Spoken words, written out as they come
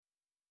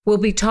We'll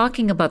be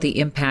talking about the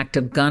impact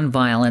of gun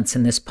violence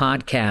in this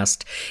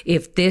podcast.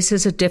 If this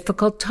is a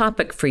difficult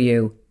topic for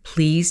you,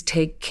 please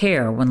take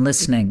care when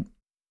listening.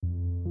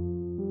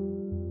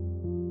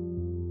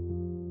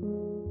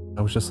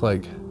 I was just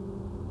like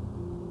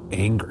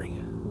angry,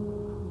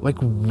 like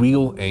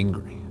real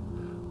angry.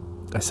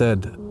 I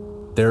said,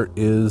 there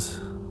is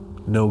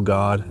no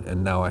God,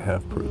 and now I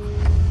have proof.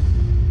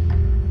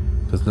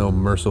 Because no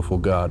merciful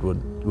God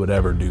would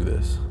ever do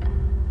this.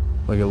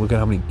 Like, look at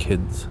how many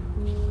kids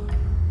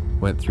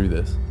went through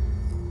this.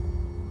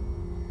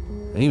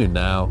 And even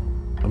now,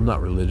 I'm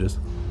not religious.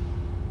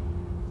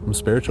 I'm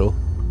spiritual.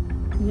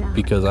 Yeah.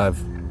 Because I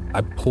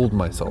pulled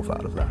myself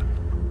out of that.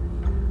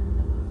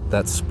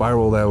 That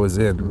spiral that I was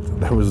in,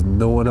 there was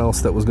no one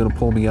else that was gonna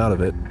pull me out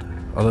of it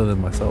other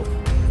than myself.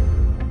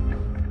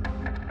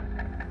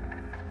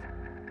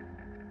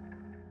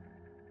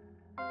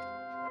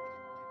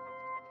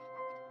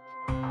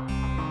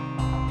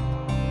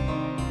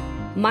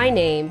 My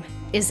name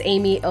is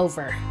Amy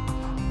Over,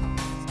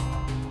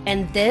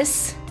 and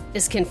this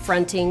is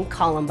Confronting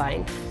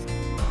Columbine.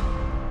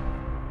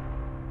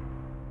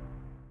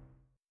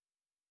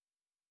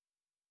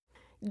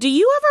 Do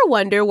you ever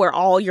wonder where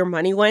all your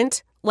money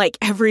went? Like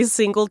every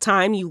single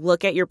time you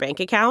look at your bank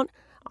account?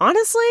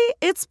 Honestly,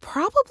 it's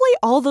probably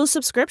all those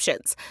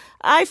subscriptions.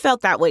 I felt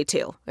that way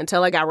too,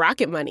 until I got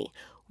Rocket Money.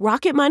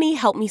 Rocket Money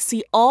helped me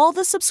see all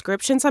the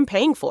subscriptions I'm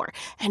paying for,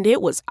 and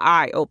it was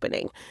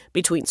eye-opening.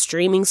 Between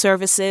streaming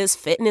services,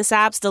 fitness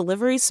apps,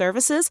 delivery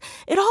services,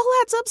 it all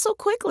adds up so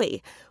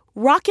quickly.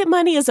 Rocket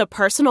Money is a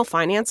personal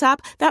finance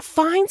app that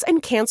finds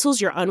and cancels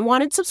your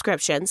unwanted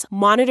subscriptions,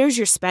 monitors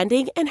your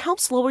spending, and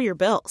helps lower your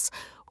bills.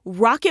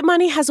 Rocket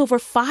Money has over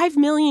 5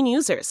 million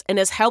users and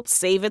has helped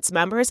save its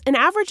members an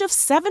average of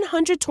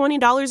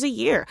 $720 a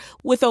year,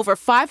 with over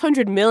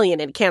 500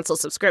 million in canceled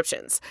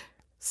subscriptions.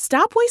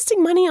 Stop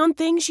wasting money on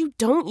things you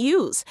don't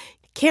use.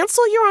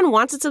 Cancel your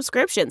unwanted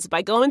subscriptions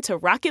by going to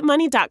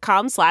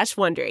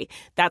rocketmoney.com/Wondery.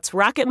 That's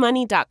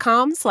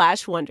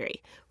rocketmoney.com/Wondery.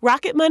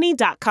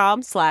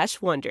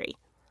 rocketmoney.com/Wondery.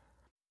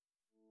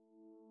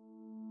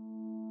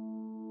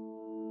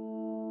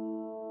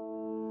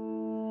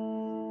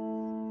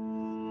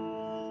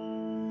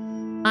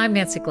 I'm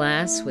Nancy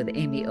Glass with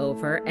Amy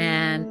Over,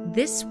 and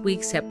this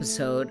week's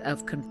episode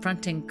of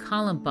Confronting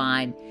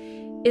Columbine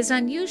is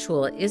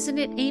unusual, isn't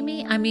it,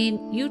 Amy? I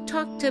mean, you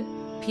talked to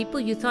people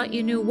you thought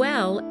you knew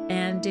well,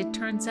 and it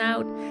turns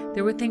out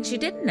there were things you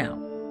didn't know.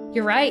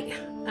 You're right.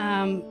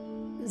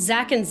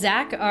 Zach and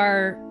Zach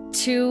are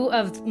two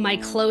of my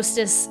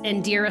closest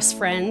and dearest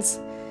friends.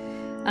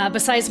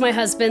 Besides my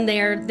husband,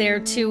 they're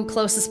two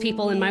closest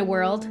people in my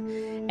world.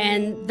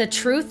 And the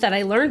truth that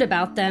I learned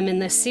about them in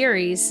this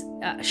series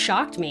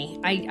shocked me.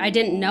 I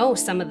didn't know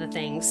some of the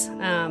things.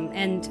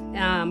 And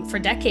for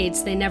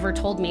decades, they never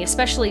told me,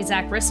 especially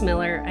Zach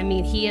Rissmiller. I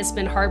mean, he has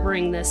been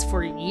harboring this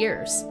for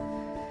years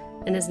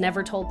and has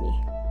never told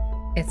me.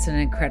 It's an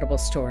incredible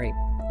story.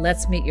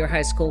 Let's meet your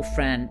high school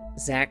friend,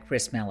 Zach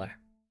Rissmiller.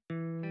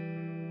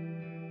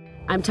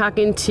 I'm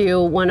talking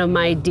to one of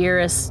my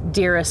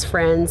dearest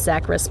friends,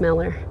 Zach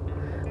Rissmiller.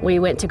 We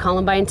went to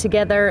Columbine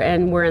together,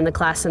 and we're in the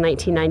class of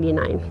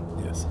 1999.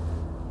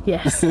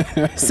 Yes.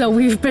 So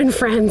we've been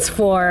friends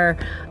for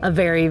a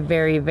very,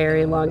 very,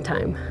 very long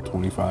time.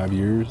 25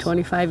 years?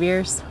 25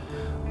 years.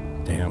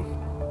 Damn.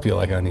 Feel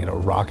like I need a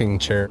rocking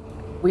chair.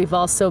 We've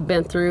also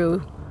been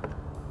through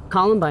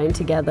Columbine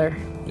together.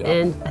 Yeah.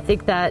 And I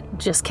think that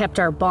just kept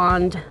our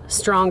bond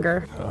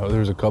stronger. There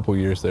was a couple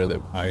years there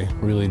that I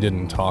really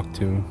didn't talk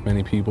to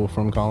many people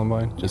from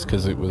Columbine just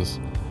because it was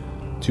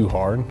too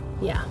hard.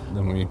 Yeah.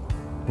 Then we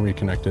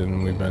reconnected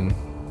and we've been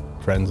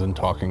friends and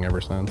talking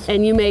ever since.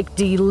 And you make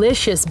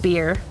delicious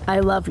beer. I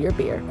love your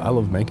beer. I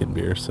love making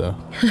beer, so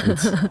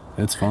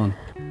it's fun.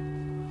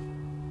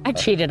 I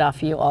cheated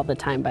off you all the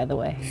time, by the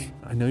way.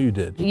 I know you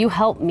did. You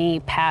helped me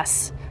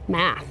pass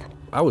math.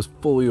 I was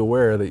fully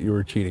aware that you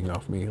were cheating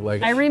off me.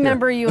 Like, I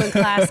remember you in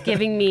class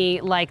giving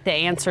me like the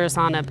answers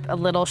on a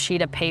little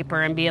sheet of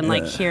paper and being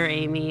like, here,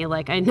 Amy,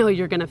 like, I know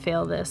you're gonna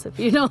fail this if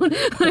you don't.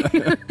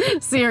 Like,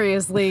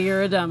 seriously,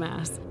 you're a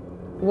dumbass.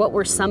 What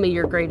were some of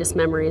your greatest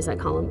memories at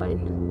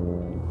Columbine?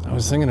 I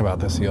was thinking about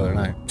this the other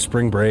night.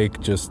 Spring break,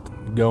 just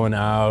going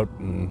out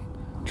and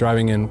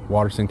driving in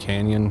Waterston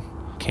Canyon,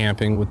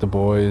 camping with the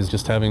boys,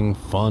 just having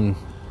fun.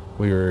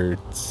 We were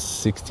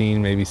 16,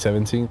 maybe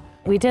 17.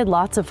 We did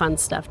lots of fun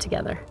stuff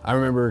together. I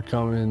remember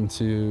coming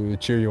to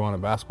cheer you on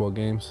at basketball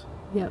games.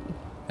 Yep.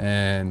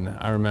 And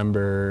I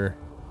remember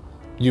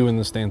you in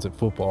the stands at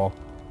football.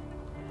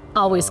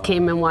 Always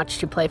came and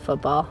watched you play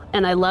football.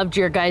 And I loved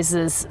your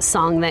guys'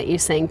 song that you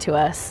sang to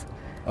us.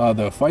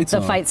 The fight song.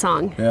 The fight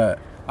song. Yeah.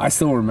 I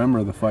still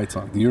remember the fight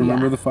song. Do you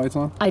remember the fight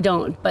song? I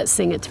don't, but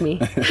sing it to me.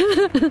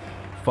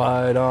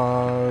 Fight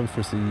on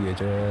for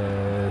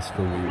CHS,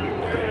 for we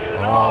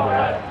will all the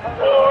way.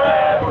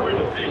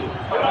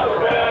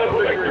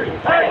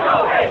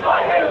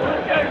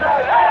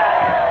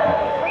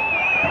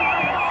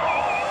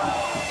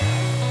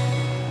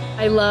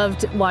 I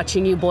loved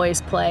watching you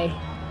boys play.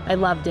 I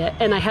loved it.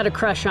 And I had a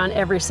crush on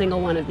every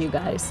single one of you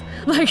guys.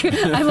 Like,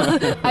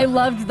 I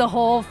loved the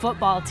whole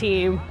football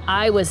team.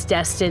 I was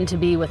destined to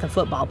be with a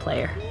football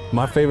player.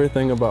 My favorite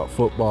thing about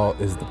football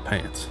is the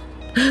pants.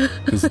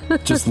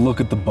 Just look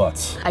at the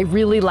butts. I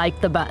really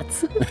liked the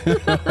butts.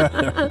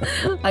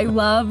 I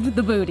loved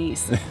the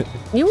booties.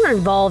 You were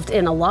involved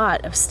in a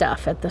lot of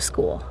stuff at the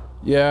school.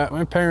 Yeah,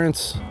 my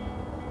parents,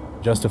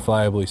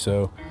 justifiably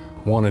so,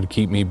 wanted to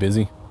keep me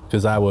busy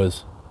because I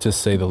was, to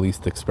say the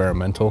least,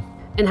 experimental.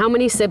 And how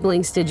many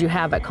siblings did you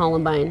have at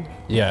Columbine?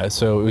 Yeah,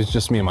 so it was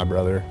just me and my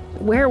brother.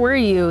 Where were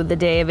you the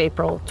day of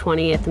April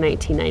 20th,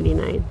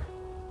 1999?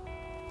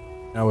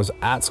 I was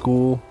at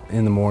school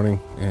in the morning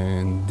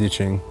and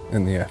ditching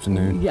in the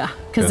afternoon. Yeah,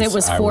 because it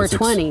was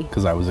 4:20.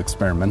 Because I was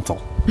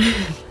experimental.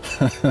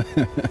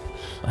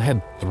 I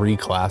had 3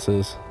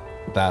 classes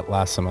that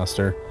last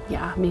semester.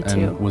 Yeah, me too.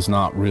 And was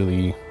not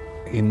really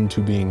into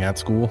being at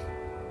school.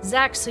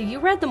 Zach, so you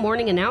read the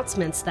morning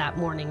announcements that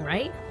morning,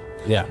 right?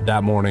 Yeah,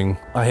 that morning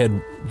I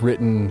had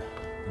written,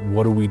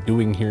 "What are we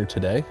doing here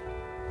today?"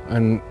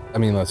 And I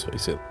mean, let's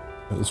face it,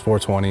 it was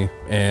 4:20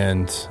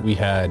 and we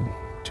had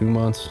 2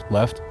 months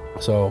left.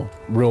 So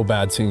real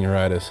bad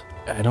senioritis.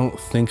 I don't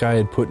think I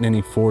had put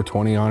any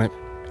 420 on it.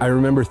 I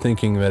remember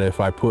thinking that if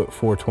I put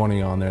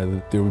 420 on there,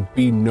 that there would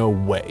be no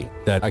way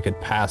that I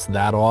could pass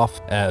that off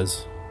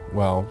as,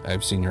 well, I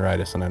have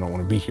senioritis and I don't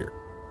want to be here.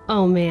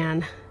 Oh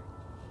man,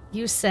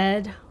 you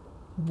said,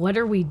 "What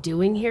are we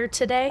doing here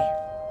today?"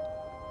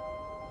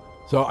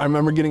 So I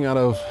remember getting out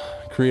of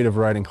creative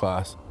writing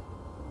class.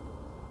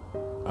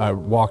 I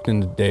walked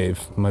into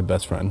Dave, my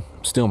best friend,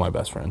 still my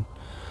best friend.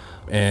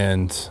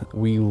 And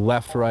we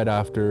left right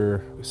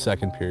after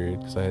second period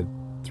because I had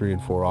 3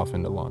 and 4 off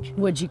into lunch.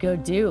 What'd you go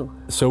do?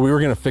 So we were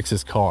gonna fix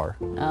his car.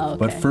 Oh, okay.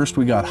 But first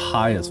we got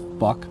high as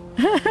fuck.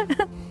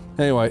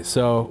 Anyway,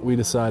 so we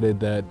decided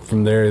that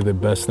from there the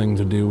best thing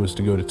to do was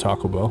to go to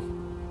Taco Bell.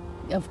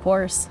 Of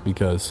course.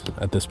 Because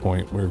at this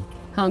point we're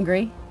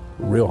Hungry?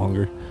 real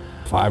hungry.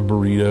 5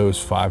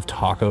 burritos, 5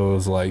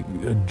 tacos, like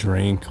a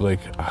drink, like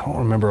I don't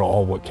remember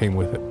all what came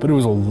with it, but it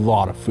was a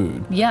lot of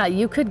food. Yeah,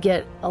 you could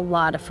get a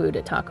lot of food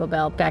at Taco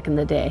Bell back in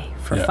the day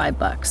for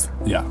 $5.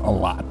 Yeah, a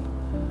lot.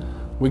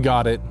 We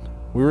got it.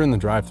 We were in the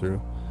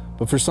drive-thru,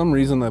 but for some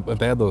reason that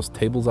they had those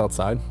tables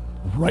outside,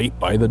 right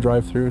by the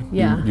drive-thru.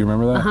 Yeah. Do you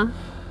remember that? Uh-huh.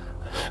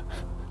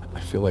 I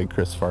feel like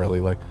Chris Farley,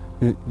 like,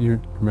 you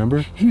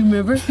remember? You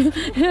remember?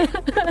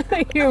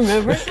 You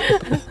remember?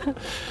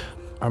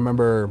 I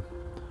remember,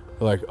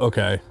 like,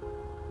 okay,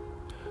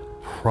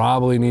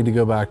 probably need to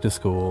go back to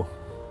school.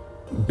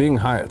 Being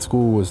high at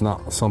school was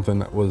not something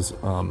that was,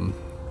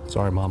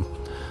 sorry, Mom,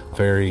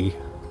 very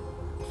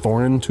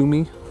foreign to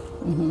me.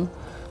 Mm-hmm.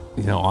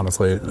 You know,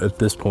 honestly, at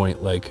this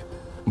point, like,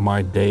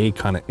 my day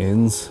kind of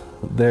ends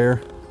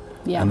there,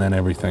 and then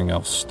everything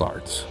else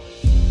starts.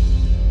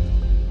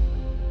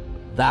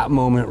 That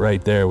moment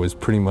right there was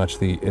pretty much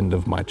the end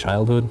of my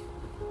childhood.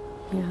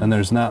 Yeah. And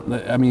there's not,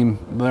 I mean,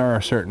 there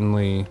are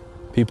certainly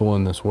people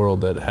in this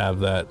world that have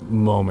that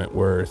moment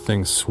where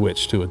things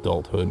switch to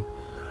adulthood,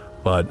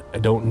 but I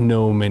don't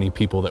know many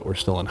people that were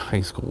still in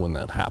high school when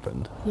that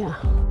happened. Yeah.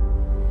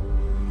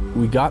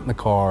 We got in the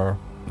car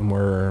and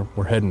we're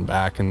heading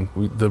back, and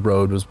the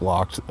road was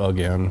blocked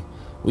again.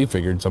 We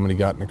figured somebody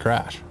got in a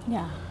crash.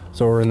 Yeah.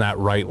 So we're in that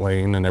right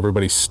lane, and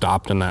everybody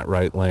stopped in that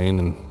right lane,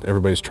 and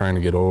everybody's trying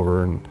to get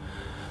over. And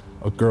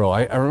a girl,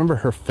 I remember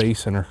her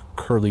face and her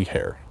curly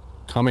hair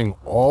coming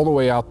all the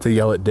way out to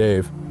yell at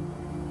Dave.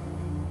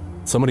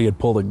 Somebody had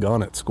pulled a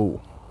gun at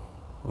school.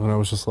 And I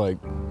was just like,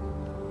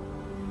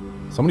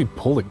 somebody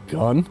pulled a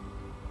gun?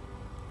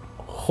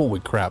 Holy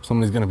crap,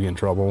 somebody's gonna be in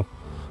trouble.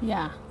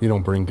 Yeah. You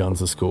don't bring guns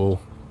to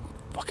school.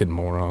 Fucking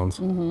morons.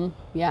 Mm-hmm.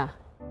 Yeah.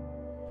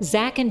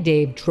 Zach and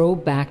Dave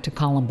drove back to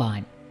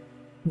Columbine.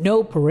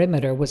 No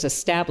perimeter was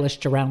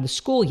established around the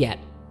school yet.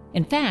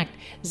 In fact,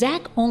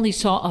 Zach only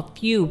saw a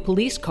few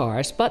police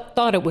cars, but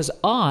thought it was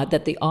odd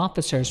that the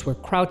officers were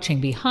crouching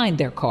behind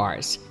their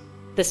cars.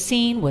 The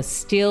scene was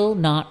still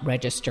not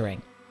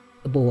registering.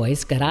 The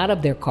boys got out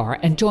of their car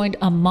and joined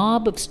a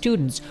mob of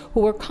students who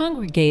were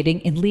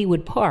congregating in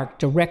Leawood Park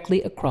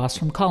directly across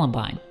from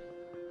Columbine.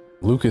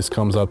 Lucas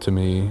comes up to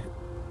me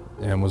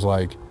and was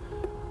like,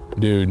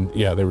 dude,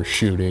 yeah, they were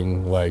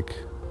shooting, like,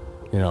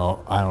 you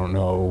know, I don't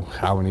know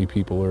how many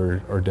people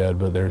are dead,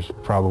 but there's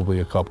probably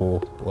a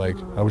couple. Like,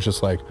 I was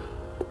just like,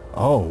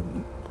 oh,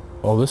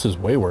 this is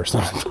way worse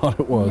than I thought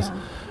it was.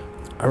 Yeah.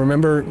 I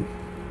remember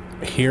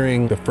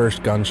hearing the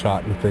first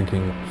gunshot and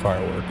thinking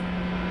firework.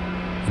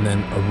 And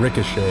then a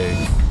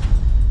ricochet,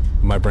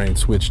 my brain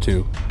switched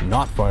to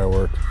not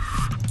firework.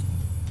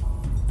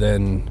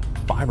 Then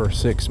 5 or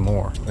 6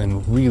 more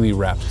in really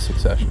rapid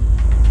succession.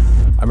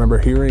 I remember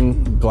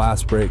hearing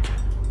glass break,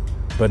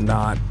 but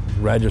not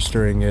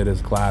registering it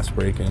as glass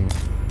breaking.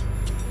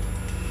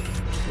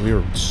 We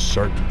were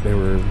certain they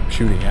were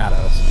shooting at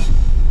us.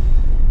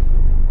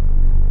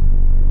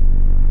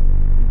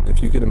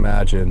 If you could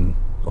imagine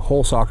the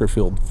whole soccer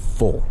field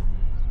full,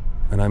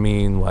 and I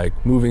mean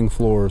like moving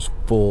floors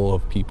full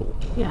of people.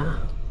 Yeah.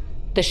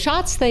 The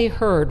shots they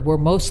heard were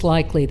most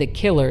likely the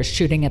killers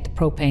shooting at the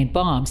propane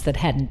bombs that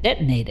hadn't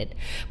detonated,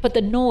 but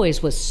the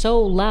noise was so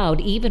loud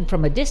even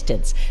from a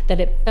distance that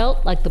it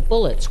felt like the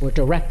bullets were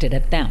directed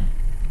at them.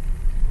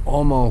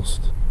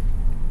 Almost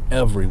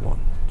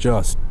everyone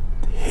just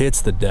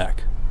hits the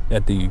deck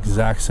at the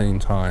exact same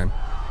time.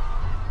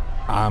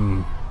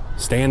 I'm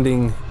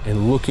standing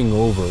and looking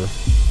over,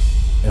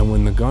 and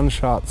when the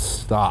gunshots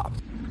stopped,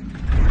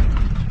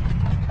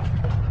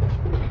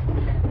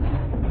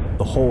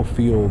 the whole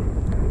field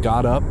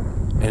got up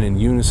and in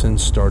unison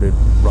started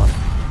running.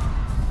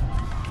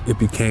 It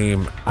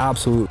became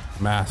absolute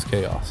mass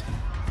chaos.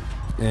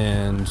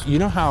 And you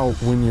know how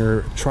when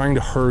you're trying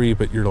to hurry,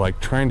 but you're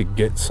like trying to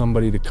get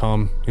somebody to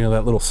come, you know,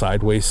 that little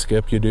sideways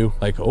skip you do?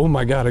 Like, oh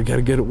my God, I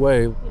gotta get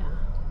away. Yeah.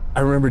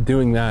 I remember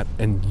doing that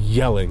and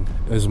yelling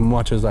as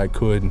much as I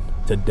could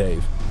to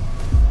Dave.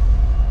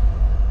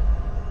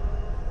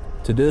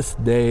 To this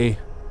day,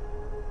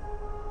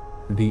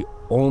 the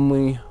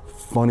only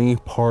funny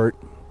part,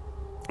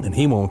 and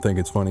he won't think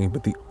it's funny,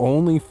 but the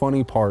only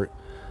funny part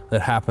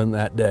that happened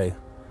that day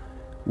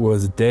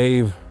was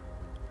Dave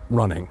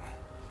running.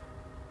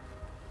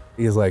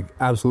 He is like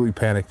absolutely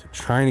panicked,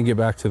 trying to get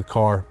back to the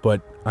car,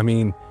 but I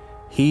mean,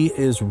 he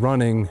is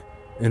running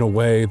in a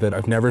way that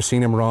I've never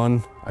seen him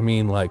run. I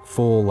mean, like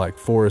full, like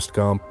Forrest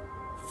Gump,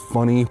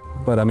 funny,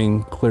 but I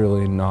mean,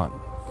 clearly not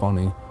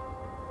funny.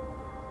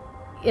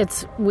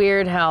 It's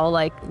weird how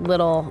like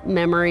little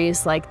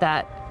memories like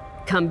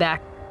that come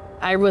back.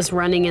 I was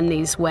running in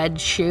these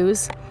wedge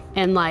shoes,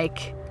 and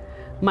like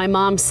my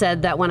mom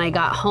said that when I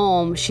got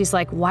home, she's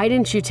like, why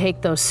didn't you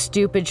take those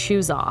stupid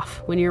shoes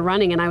off when you're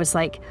running? And I was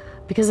like,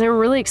 because they were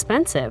really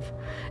expensive.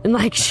 And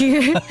like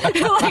she,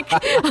 like,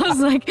 I was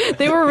like,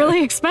 they were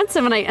really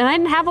expensive, and I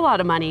didn't have a lot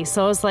of money.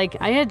 So I was like,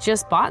 I had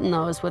just bought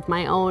those with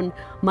my own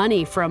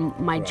money from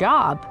my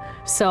job.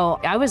 So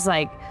I was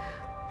like,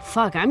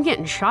 fuck, I'm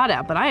getting shot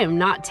at, but I am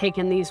not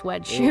taking these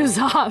wedge shoes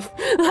off.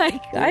 Like,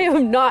 I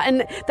am not,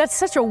 and that's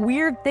such a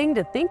weird thing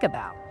to think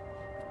about.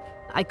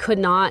 I could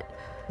not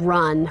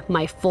run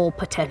my full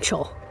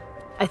potential.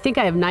 I think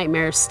I have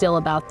nightmares still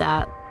about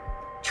that.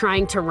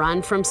 Trying to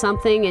run from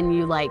something and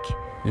you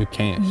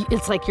can't.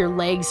 It's like your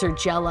legs are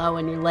jello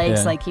and your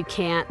legs, like you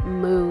can't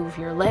move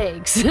your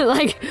legs.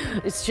 Like,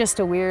 it's just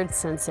a weird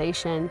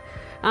sensation.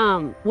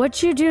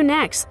 What'd you do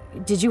next?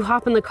 Did you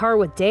hop in the car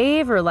with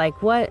Dave or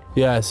like what?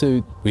 Yeah,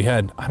 so we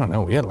had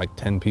like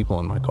 10 people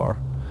in my car.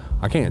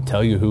 I can't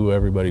tell you who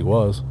everybody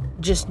was.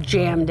 Just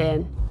jammed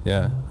in.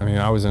 Yeah, I mean,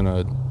 I was in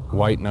a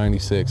white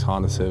 96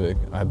 Honda Civic.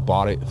 I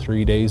bought it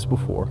 3 days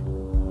before.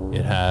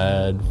 It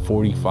had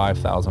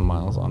 45,000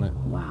 miles on it.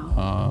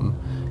 Wow.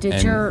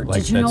 Did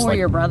you know where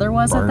your brother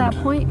was at that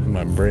point? In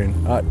my brain.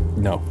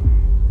 No.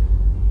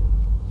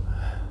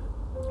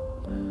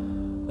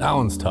 That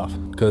one's tough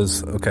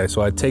because, okay,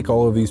 so I take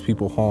all of these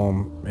people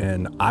home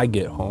and I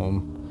get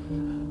home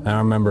and I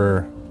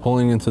remember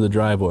pulling into the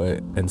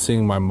driveway and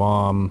seeing my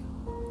mom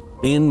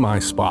in my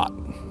spot.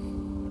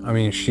 I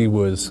mean, she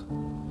was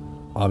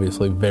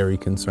obviously very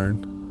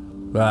concerned,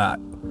 but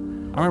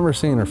I remember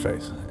seeing her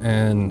face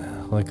and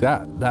like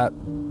that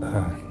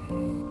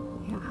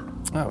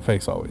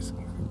face always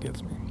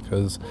gets me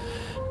because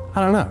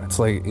I don't know, it's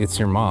like, it's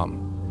your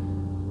mom.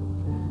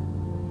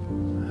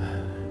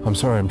 I'm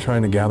sorry, I'm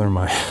trying to gather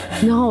my...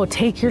 No,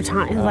 take your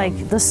time. Like,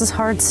 this is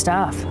hard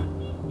stuff.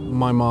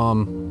 My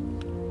mom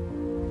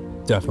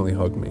definitely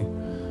hugged me.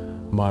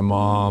 My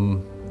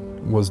mom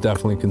was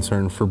definitely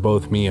concerned for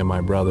both me and my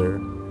brother.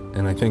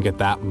 And I think at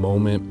that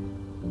moment,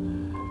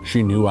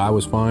 she knew I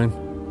was fine.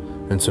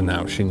 And so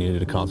now she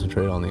needed to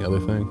concentrate on the other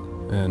thing.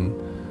 And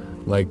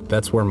like,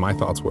 that's where my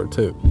thoughts were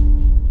too.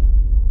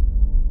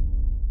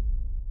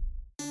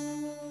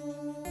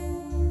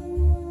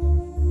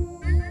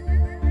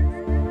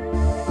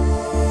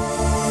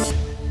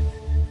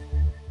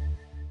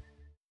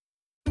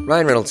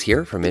 Ryan Reynolds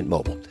here from Mint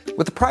Mobile.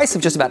 With the price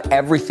of just about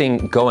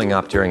everything going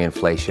up during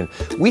inflation,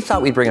 we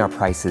thought we'd bring our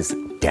prices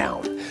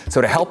down.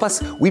 So to help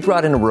us, we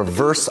brought in a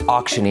reverse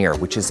auctioneer,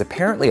 which is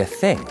apparently a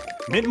thing.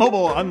 Mint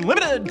Mobile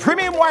Unlimited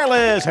Premium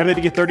Wireless. How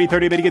to get 30,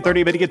 30, how to get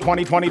 30, how to get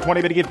 20, 20,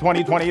 20, how to get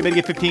 20, 20, how to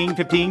get 15,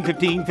 15,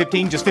 15,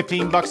 15, just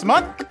 $15 a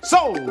month?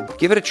 Sold!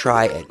 Give it a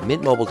try at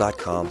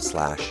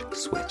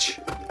mintmobile.com/switch.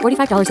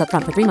 $45 up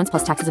front for 3 months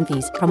plus taxes and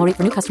fees. Promo rate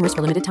for new customers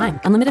for limited time.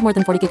 Unlimited more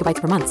than 40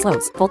 gigabytes per month.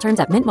 Slows full terms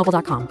at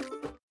mintmobile.com.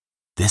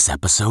 This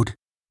episode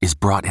is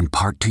brought in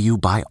part to you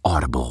by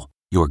Audible,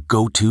 your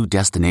go-to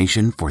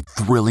destination for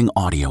thrilling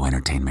audio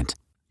entertainment.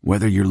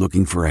 Whether you're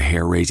looking for a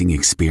hair-raising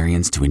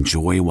experience to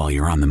enjoy while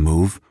you're on the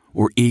move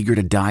or eager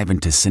to dive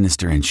into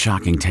sinister and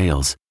shocking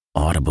tales,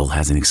 Audible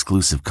has an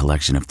exclusive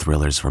collection of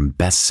thrillers from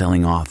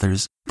best-selling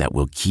authors that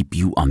will keep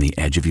you on the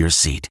edge of your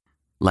seat.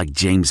 Like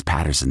James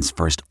Patterson's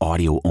first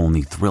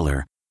audio-only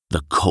thriller,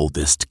 The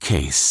Coldest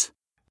Case.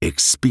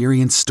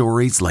 Experience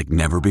stories like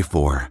never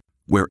before,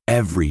 where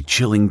every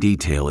chilling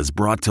detail is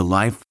brought to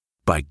life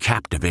by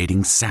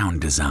captivating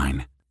sound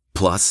design.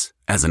 Plus,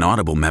 as an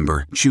Audible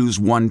member, choose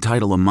one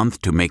title a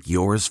month to make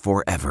yours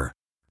forever.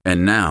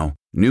 And now,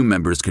 new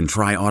members can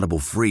try Audible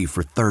free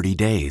for 30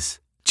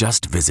 days.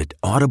 Just visit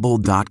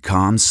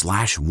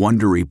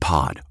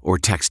audible.com/WonderyPod or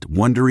text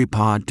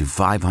WonderyPod to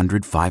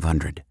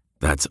 500-500.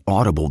 That's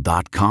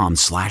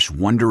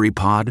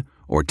audible.com/WonderyPod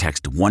or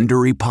text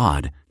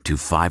WonderyPod to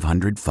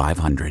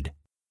 500-500.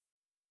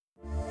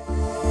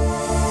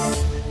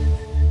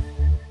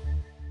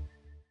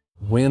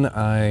 When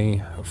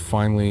I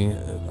finally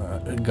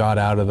got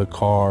out of the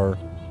car,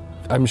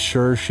 I'm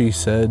sure she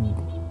said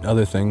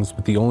other things,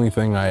 but the only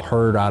thing I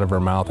heard out of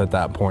her mouth at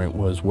that point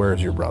was,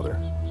 "Where's your brother?"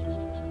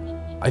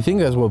 I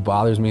think that's what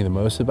bothers me the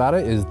most about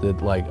it, is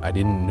that, like, I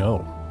didn't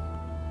know.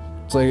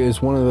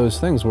 It's one of those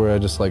things where I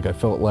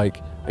felt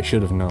like I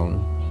should have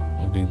known.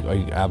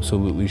 I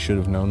absolutely should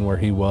have known where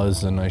he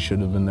was, and I should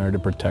have been there to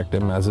protect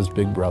him as his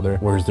big brother,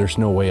 whereas there's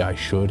no way I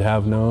should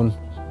have known.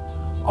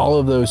 All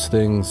of those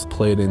things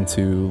played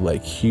into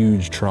like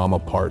huge trauma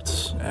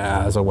parts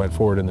as I went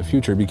forward in the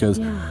future, because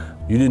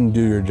you didn't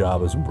do your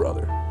job as a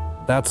brother.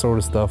 That sort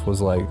of stuff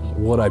was like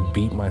what I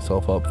beat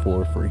myself up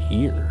for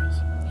years.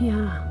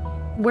 Yeah.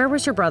 Where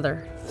was your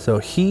brother? So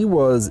he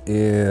was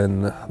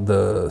in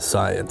the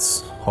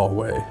science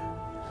hallway.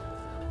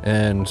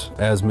 And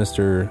as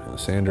Mr.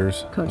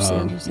 Sanders, Coach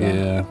Sanders,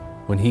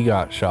 when he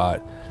got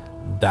shot,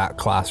 that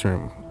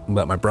classroom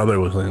that my brother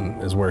was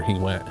in is where he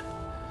went.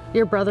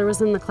 Your brother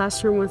was in the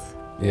classroom with?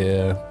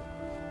 Yeah.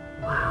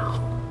 Wow.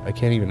 I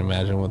can't even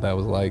imagine what that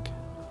was like.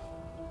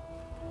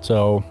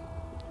 So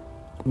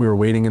we were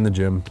waiting in the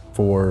gym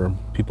for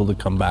people to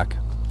come back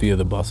via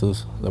the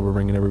buses that were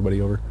bringing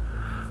everybody over.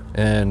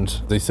 And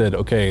they said,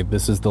 okay,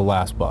 this is the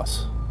last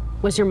bus.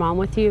 Was your mom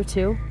with you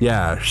too?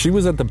 Yeah, she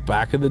was at the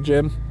back of the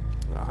gym.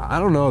 I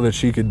don't know that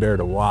she could bear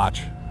to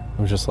watch.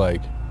 I was just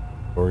like,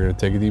 we're gonna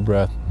take a deep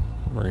breath.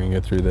 We're gonna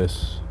get through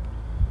this.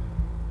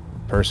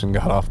 Person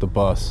got off the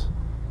bus,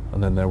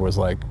 and then there was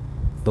like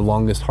the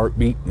longest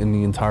heartbeat in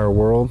the entire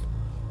world.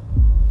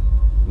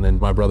 And then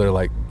my brother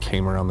like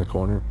came around the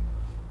corner.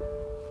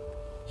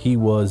 He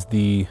was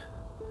the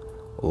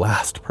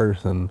last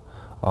person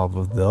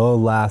of the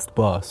last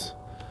bus.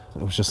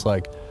 It was just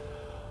like,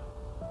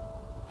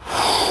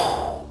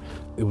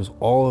 it was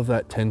all of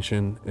that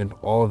tension and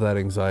all of that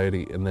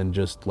anxiety, and then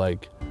just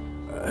like,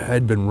 I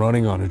had been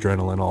running on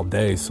adrenaline all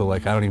day, so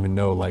like I don't even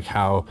know like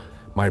how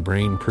my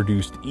brain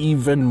produced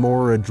even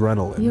more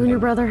adrenaline. You and your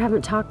brother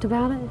haven't talked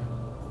about it?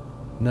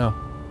 No.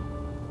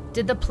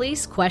 Did the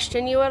police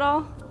question you at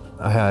all?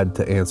 I had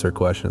to answer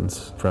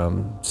questions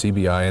from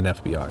CBI and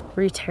FBI.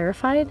 Were you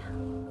terrified?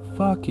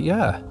 Fuck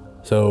yeah.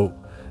 So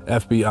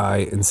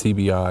FBI and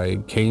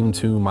CBI came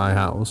to my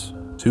house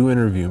to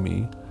interview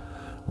me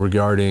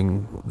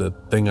regarding the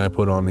thing I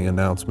put on the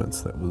announcements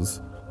that was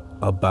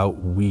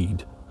about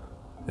weed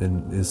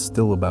and is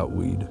still about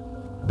weed.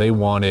 They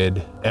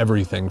wanted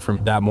everything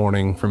from that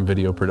morning from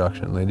video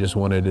production. They just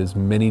wanted as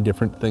many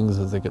different things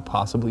as they could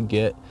possibly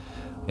get,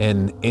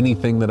 and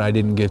anything that I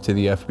didn't give to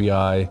the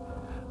FBI,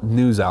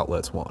 news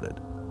outlets wanted.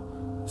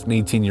 As an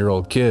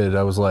 18-year-old kid,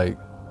 I was like,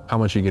 how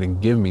much are you gonna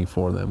give me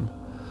for them?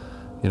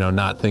 You know,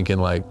 not thinking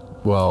like,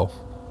 well,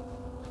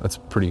 that's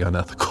pretty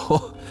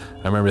unethical.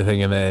 I remember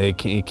thinking that it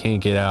can't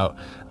get out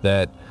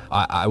that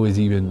I was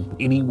even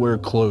anywhere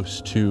close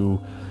to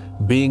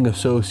being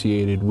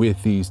associated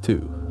with these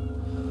two.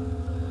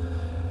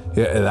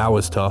 Yeah, that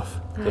was tough.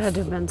 That had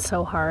to have been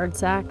so hard,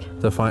 Zach.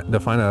 To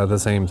find out at the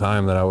same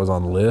time that I was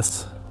on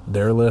lists,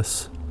 their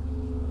lists.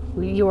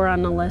 You were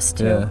on the list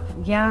too.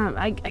 Yeah,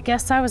 I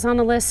guess I was on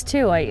a list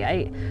too.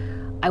 I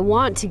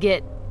want to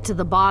get to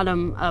the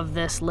bottom of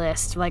this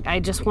list. Like, I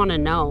just want to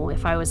know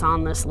if I was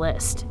on this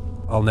list.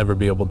 I'll never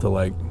be able to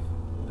like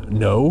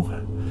know,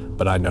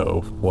 but I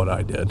know what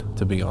I did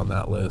to be on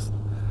that list.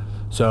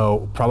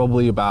 So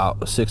probably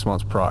about 6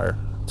 months prior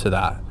to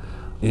that,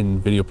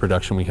 in video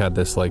production, we had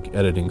this like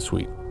editing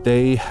suite.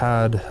 They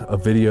had a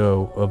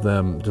video of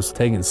them just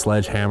taking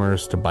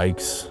sledgehammers to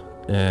bikes,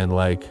 and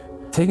like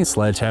taking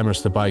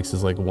sledgehammers to bikes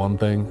is like one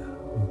thing,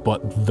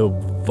 but the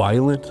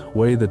violent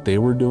way that they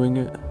were doing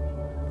it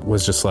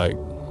was just like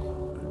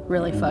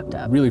really fucked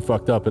up. Really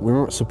fucked up. We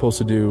weren't supposed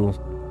to do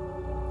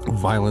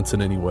violence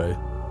in any way.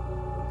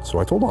 So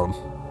I told them,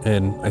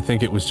 and I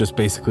think it was just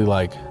basically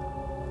like,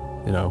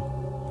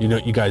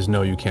 you guys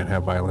know you can't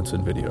have violence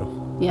in video.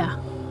 Yeah.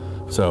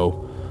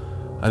 So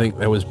I think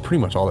that was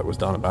pretty much all that was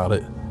done about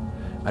it.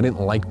 I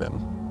didn't like them.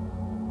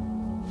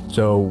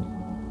 So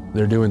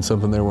they're doing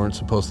something they weren't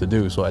supposed to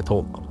do, so I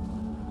told them.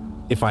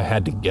 If I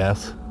had to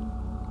guess,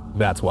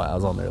 that's why I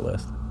was on their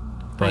list.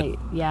 But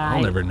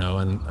I'll never know.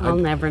 And I'll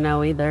never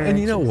know either. And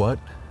you know what?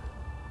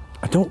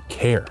 I don't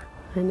care.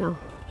 I know.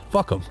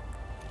 Fuck them.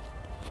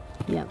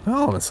 Yeah.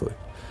 Honestly.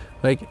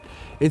 Like,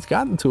 it's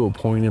gotten to a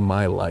point in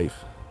my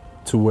life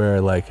to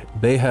where, like,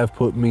 they have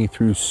put me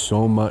through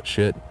so much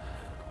shit.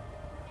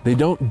 They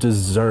don't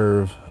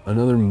deserve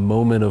another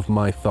moment of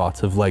my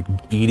thoughts of, like,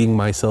 beating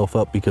myself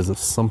up because of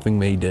something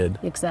they did.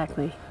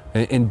 Exactly.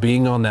 And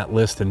being on that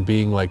list and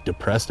being, like,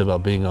 depressed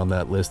about being on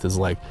that list is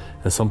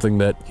something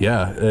that,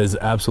 has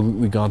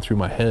absolutely gone through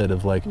my head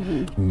of, like,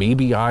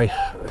 maybe I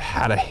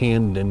had a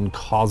hand in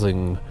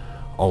causing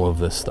all of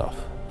this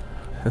stuff.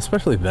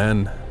 Especially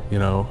then,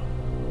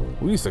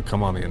 We used to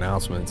come on the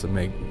announcements and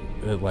make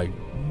it like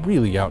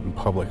really out in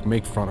public,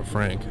 make fun of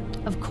Frank.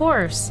 Of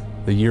course.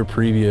 The year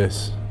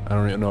previous, I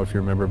don't even know if you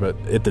remember, but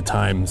at the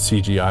time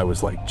CGI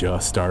was like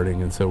just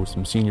starting, and so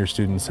some senior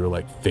students were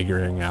like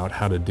figuring out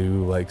how to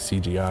do like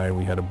CGI, and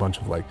we had a bunch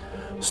of like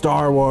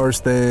Star Wars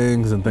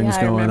things and things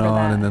going on,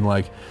 that. and then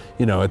like,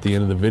 you know, at the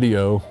end of the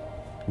video,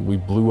 we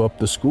blew up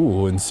the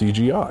school in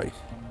CGI.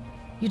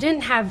 You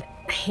didn't have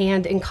a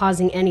hand in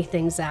causing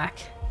anything, Zach.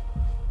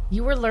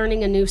 You were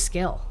learning a new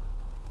skill.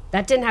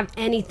 That didn't have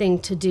anything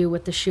to do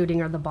with the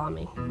shooting or the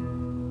bombing.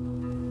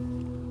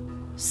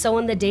 So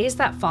in the days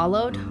that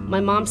followed, my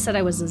mom said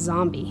I was a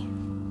zombie.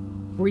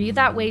 Were you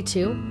that way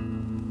too?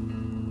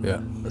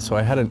 Yeah, so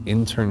I had an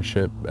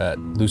internship at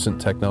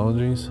Lucent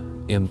Technologies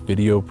in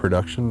video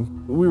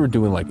production. We were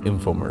doing like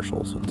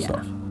infomercials and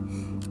stuff.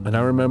 And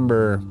I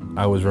remember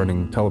I was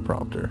running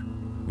teleprompter.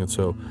 And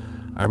so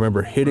I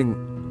remember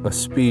hitting a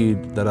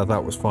speed that I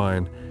thought was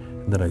fine,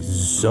 and then I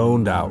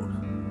zoned out.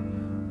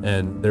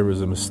 And there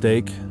was a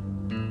mistake,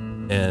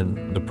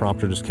 and the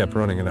prompter just kept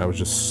running, and I was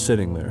just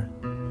sitting there.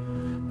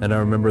 And I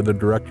remember the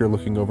director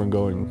looking over and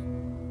going,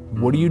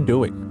 "What are you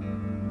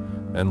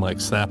doing?" And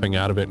like snapping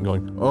out of it and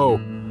going, oh,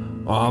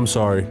 I'm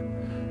sorry.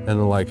 And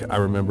then like, I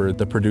remember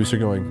the producer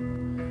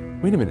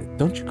going, "Wait a minute,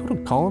 don't you go to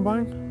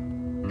Columbine?"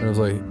 And I was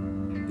like,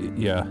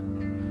 "Yeah."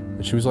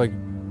 And she was like,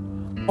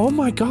 "Oh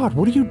my God,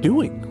 what are you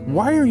doing?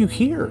 Why are you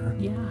here?"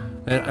 Yeah.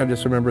 And I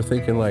just remember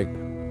thinking like,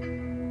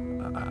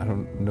 I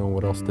don't know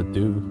what else to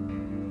do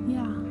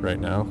right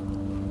now.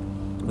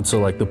 And so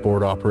like the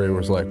board operator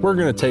was like, "We're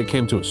gonna take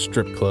him to a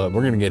strip club.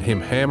 We're gonna get him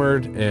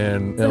hammered,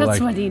 and That's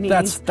like, what he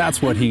needs.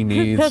 That's what he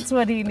needs." That's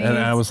what he needs. And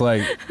I was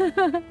like,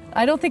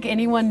 I don't think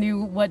anyone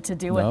knew what to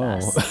do with No.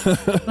 us.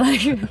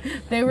 Like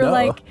they were No.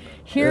 like,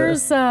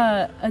 "Here's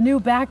a new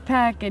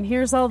backpack, and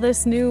here's all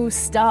this new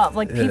stuff."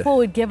 Like people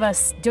would give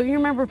us. Don't you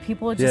remember?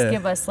 People would just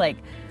give us like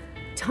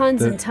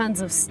tons and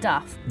tons of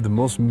stuff. the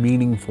most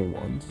meaningful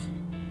ones,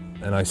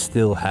 and I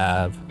still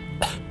have.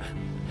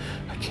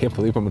 I can't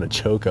believe I'm gonna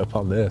choke up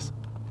on this.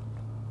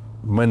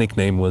 My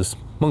nickname was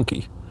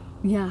Monkey.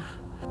 Yeah.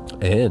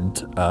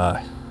 And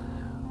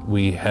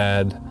we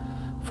had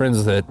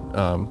friends that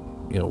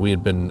we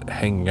had been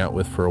hanging out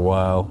with for a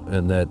while,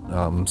 and that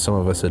some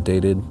of us had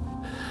dated.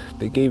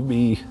 They gave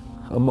me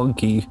a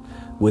monkey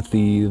with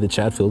the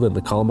Chatfield and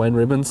the Columbine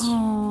ribbons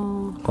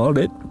on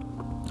it.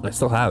 I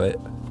still have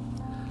it.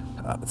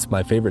 It's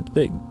my favorite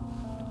thing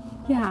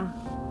Yeah.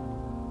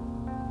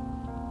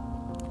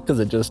 because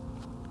it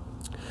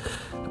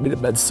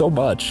meant so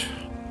much.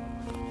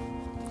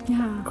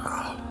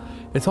 Yeah.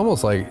 It's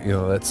almost like,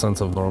 that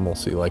sense of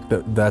normalcy. Like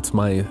that's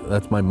my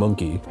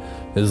monkey,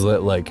 is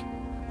that like,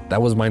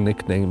 that was my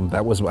nickname,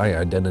 that was my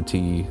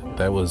identity,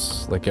 that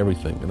was like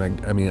everything.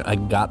 And I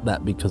got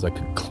that because I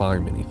could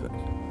climb anything.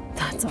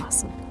 That's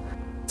awesome.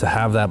 To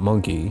have that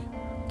monkey,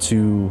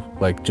 to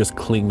like just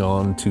cling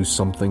on to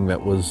something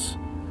that was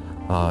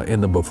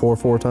in the before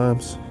 4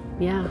 times.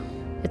 Yeah.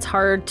 It's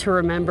hard to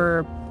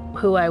remember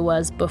who I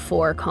was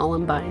before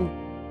Columbine.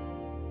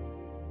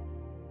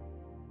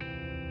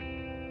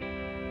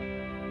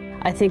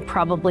 I think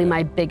probably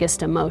my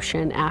biggest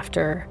emotion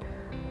after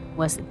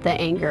was the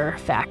anger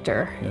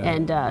factor. Yeah.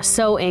 And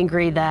so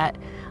angry that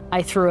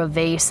I threw a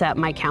vase at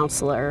my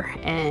counselor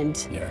and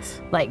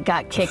like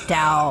got kicked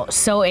out.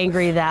 So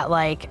angry that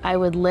like I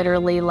would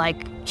literally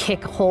like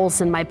kick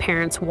holes in my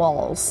parents'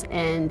 walls,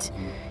 and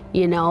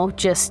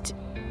just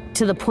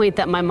to the point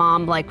that my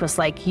mom was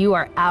like, "You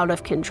are out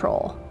of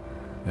control."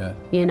 Yeah.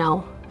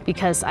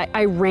 Because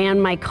I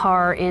ran my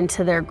car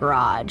into their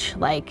garage,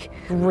 like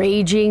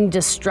raging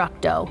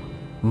destructo.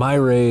 My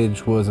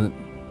rage wasn't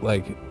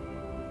like,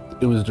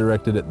 it was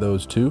directed at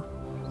those two,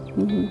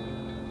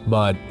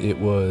 but it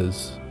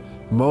was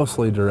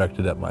mostly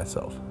directed at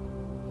myself.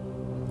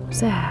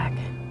 Zach.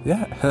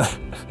 Yeah,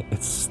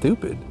 it's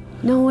stupid.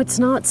 No, it's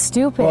not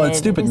stupid. Well, it's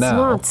stupid now. It's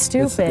not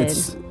stupid.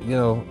 It's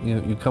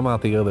you come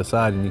out the other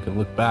side and you can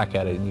look back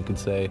at it and you can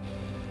say,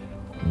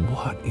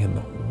 what in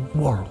the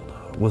world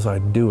was I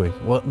doing?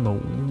 What in the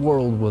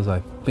world was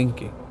I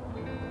thinking?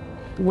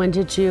 When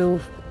did you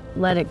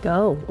let it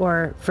go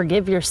or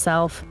forgive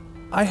yourself?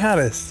 I had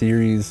a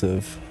series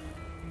of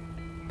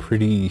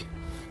pretty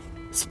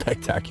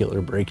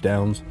spectacular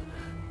breakdowns.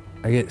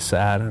 I get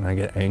sad and I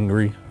get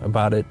angry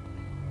about it.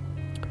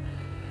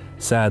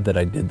 Sad that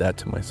I did that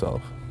to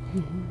myself.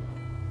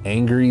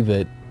 Angry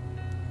that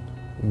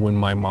when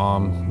my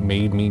mom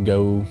made me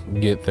go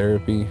get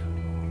therapy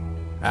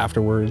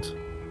afterwards,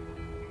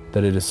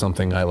 that it is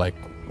something I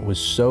was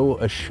so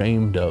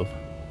ashamed of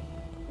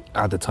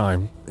at the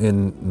time.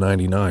 In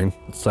 '99,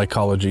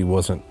 psychology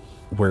wasn't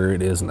where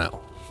it is now.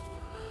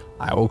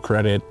 I will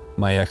credit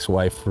my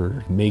ex-wife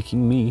for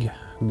making me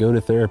go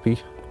to therapy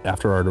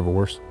after our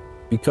divorce,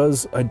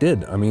 because I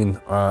did.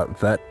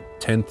 That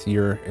 10th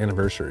year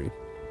anniversary,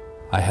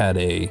 I had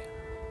a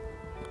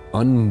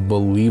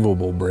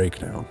unbelievable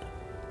breakdown,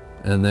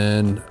 and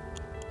then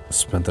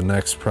spent the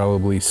next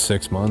probably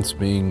 6 months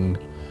being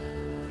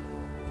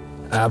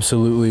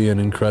absolutely and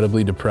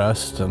incredibly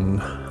depressed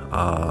and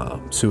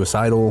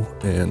suicidal,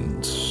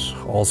 and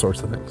all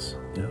sorts of things.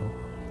 You know,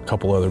 a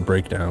couple other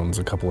breakdowns,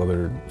 a couple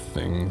other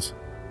things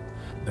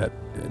that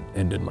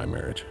ended my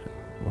marriage.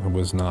 I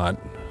was not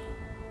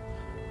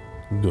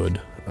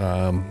good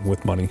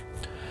with money.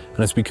 And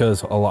it's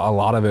because a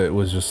lot of it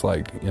was just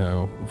like, you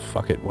know,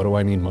 fuck it, what do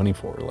I need money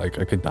for? Like,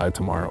 I could die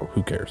tomorrow,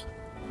 who cares?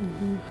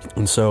 Mm-hmm.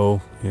 And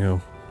so, you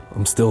know,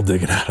 I'm still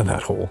digging out of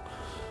that hole.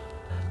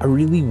 I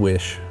really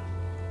wish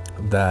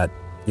that,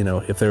 you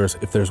know, if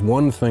there's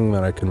one thing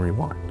that I can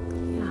rewind,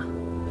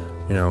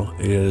 you know,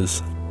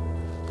 is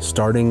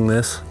starting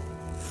this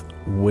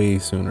way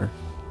sooner.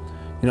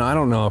 You know, I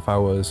don't know if I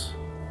was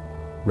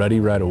ready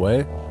right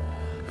away.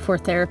 For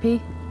therapy?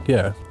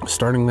 Yeah,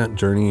 starting that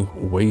journey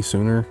way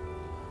sooner.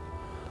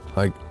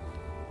 Like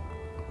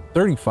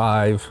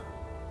 35,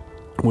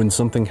 when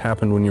something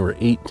happened when you were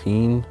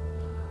 18,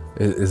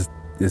 is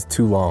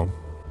too long.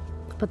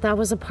 But that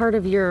was a part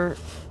of your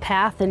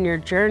path and your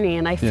journey,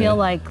 and I feel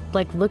like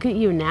look at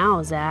you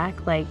now,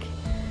 Zach. Like,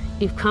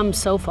 you've come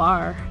so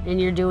far, and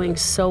you're doing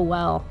so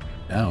well.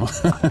 No.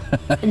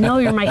 No,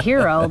 you're my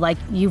hero. Like,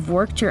 you've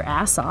worked your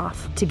ass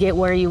off to get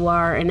where you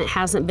are, and it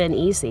hasn't been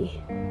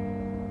easy.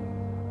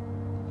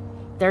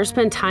 There's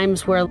been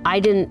times where I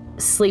didn't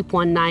sleep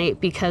one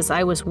night because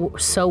I was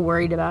so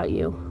worried about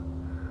you.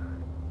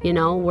 You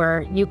know,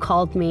 where you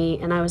called me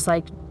and I was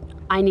like,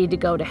 I need to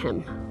go to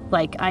him.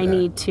 Like, I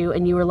need to.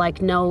 And you were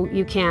like, no,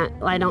 you can't.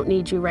 I don't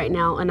need you right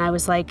now. And I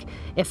was like,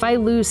 if I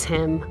lose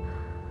him,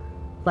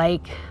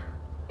 like,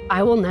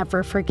 I will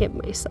never forgive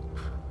myself.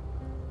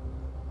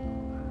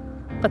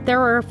 But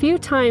there were a few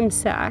times,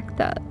 Zach,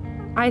 that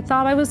I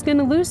thought I was going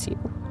to lose you.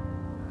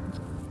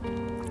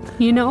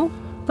 You know?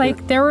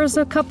 Like, there was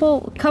a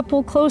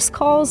couple close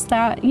calls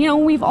that, you know,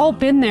 we've all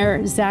been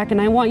there, Zach,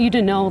 and I want you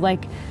to know,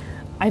 like,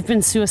 I've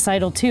been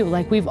suicidal too.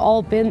 Like, we've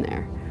all been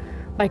there.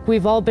 Like,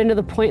 we've all been to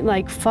the point,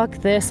 like, fuck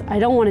this. I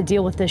don't want to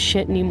deal with this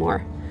shit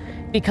anymore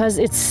because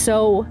it's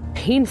so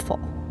painful.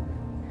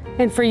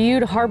 And for you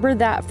to harbor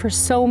that for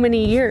so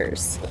many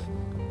years.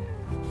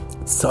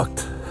 It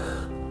sucked.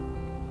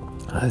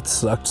 It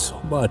sucked so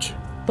much.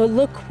 But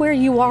look where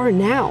you are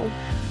now.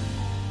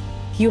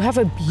 You have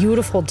a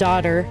beautiful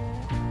daughter.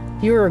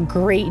 You're a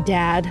great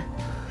dad.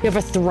 You have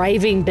a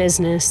thriving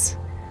business.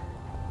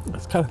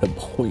 That's kind of the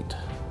point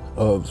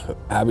of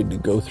having to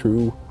go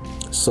through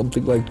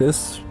something like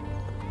this.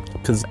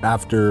 Because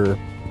after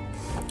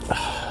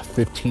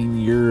 15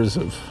 years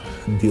of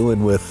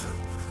dealing with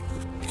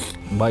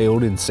my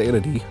own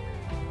insanity,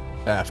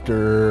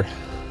 after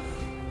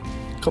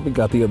coming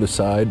out the other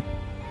side,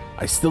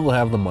 I still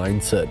have the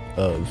mindset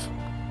of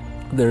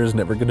there's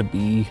never going to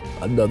be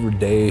another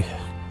day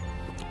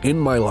in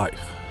my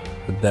life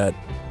that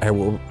I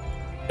will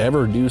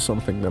ever do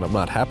something that I'm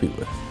not happy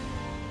with.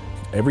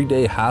 Every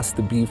day has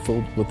to be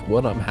filled with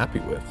what I'm happy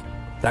with.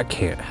 That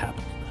can't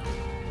happen.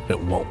 It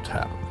won't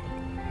happen.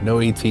 No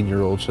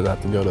 18-year-old should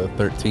have to go to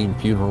 13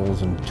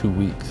 funerals in 2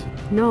 weeks.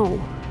 No.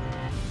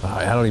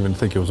 I don't even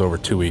think it was over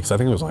 2 weeks. I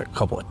think it was like a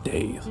couple of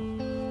days.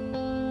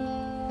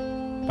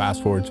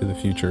 Fast forward to the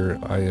future,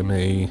 I am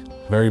a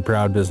very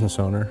proud business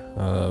owner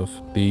of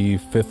the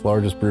 5th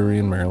largest brewery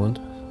in Maryland.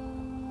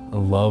 I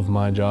love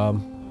my job.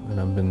 And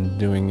I've been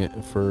doing it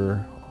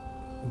for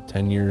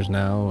 10 years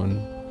now,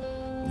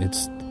 and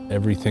it's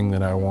everything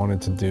that I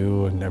wanted to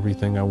do and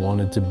everything I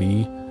wanted to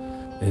be.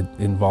 It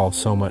involves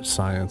so much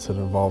science, it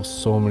involves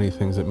so many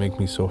things that make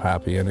me so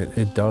happy, and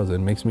it does. It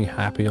makes me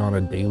happy on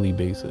a daily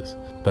basis.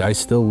 But I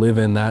still live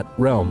in that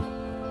realm,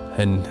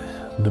 and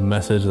the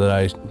message that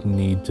I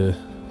need to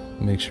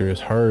make sure is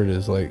heard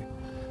is like,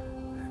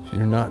 if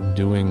you're not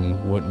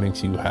doing what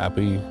makes you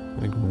happy,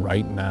 like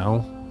right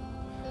now,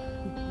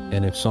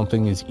 and if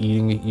something is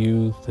eating at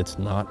you that's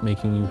not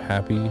making you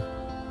happy,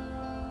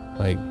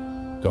 like,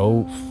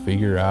 go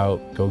figure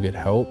out, go get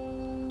help,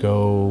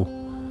 go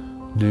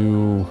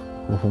do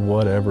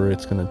whatever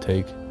it's gonna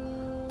take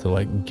to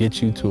like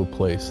get you to a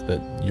place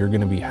that you're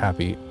gonna be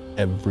happy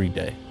every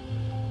day.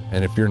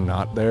 And if you're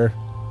not there,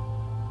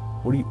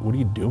 what are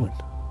you doing?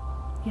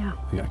 Yeah.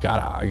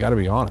 I gotta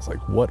be honest,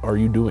 like, what are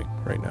you doing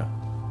right now?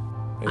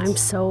 I'm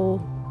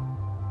so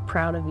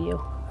proud of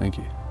you. Thank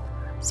you.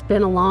 It's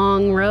been a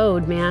long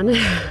road, man.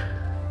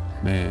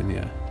 Man,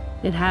 yeah.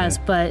 It has,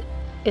 but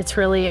it's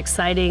really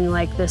exciting,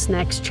 like this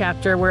next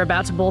chapter. We're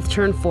about to both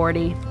turn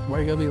 40. Why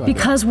you gotta be like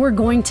because that? We're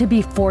going to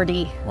be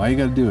 40. Why you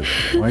gotta do it?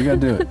 Why you gotta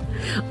do it?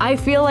 I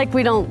feel like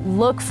we don't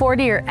look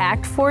 40 or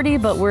act 40,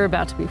 but we're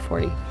about to be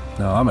 40.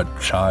 No, I'm a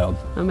child.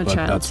 I'm a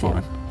child that's too.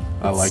 Fine.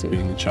 I like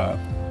being a child.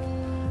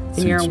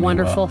 And you're a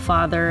wonderful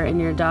father,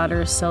 and your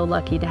daughter is so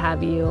lucky to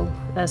have you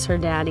as her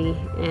daddy,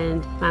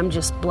 and I'm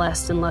just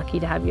blessed and lucky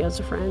to have you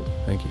as a friend.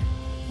 Thank you.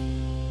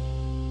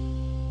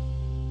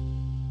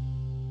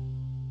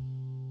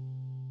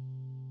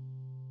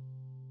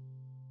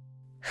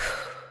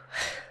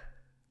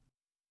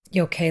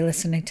 You okay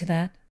listening to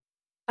that?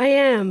 I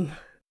am.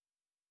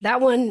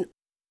 That one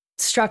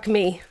struck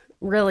me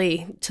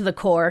really to the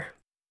core.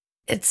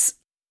 It's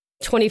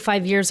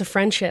 25 years of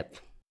friendship.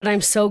 And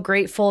I'm so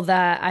grateful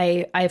that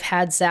I've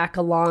had Zach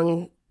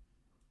along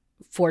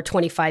for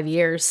 25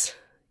 years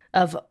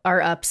of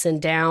our ups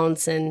and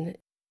downs and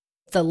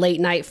the late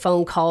night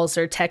phone calls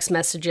or text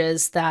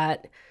messages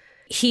that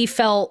he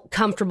felt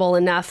comfortable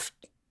enough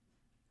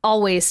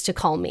always to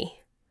call me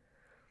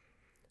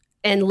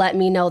and let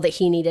me know that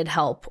he needed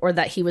help or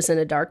that he was in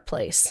a dark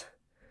place.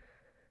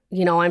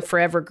 You know, I'm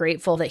forever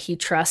grateful that he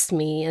trusts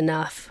me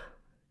enough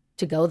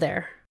to go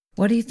there.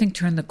 What do you think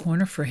turned the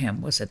corner for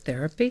him? Was it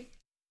therapy?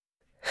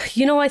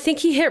 You know, I think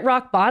he hit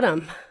rock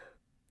bottom.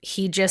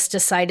 He just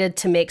decided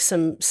to make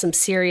some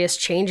serious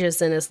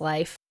changes in his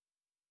life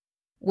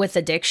with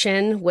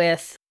addiction,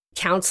 with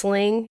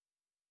counseling.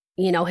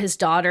 You know, his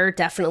daughter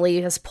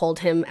definitely has pulled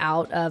him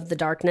out of the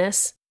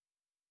darkness.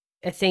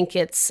 I think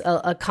it's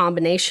a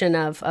combination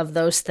of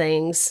those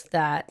things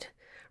that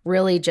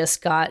really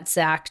just got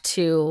Zach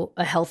to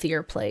a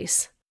healthier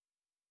place.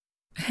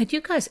 Had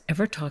you guys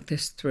ever talked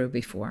this through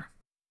before?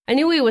 I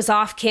knew he was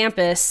off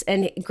campus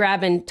and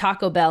grabbing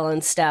Taco Bell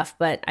and stuff,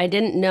 but I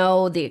didn't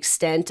know the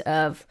extent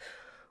of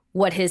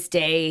what his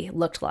day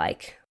looked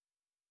like.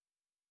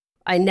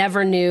 I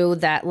never knew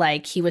that,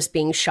 like, he was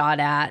being shot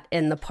at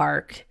in the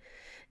park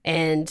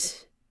and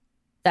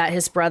that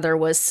his brother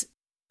was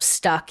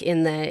stuck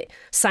in the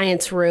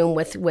science room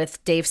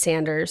with Dave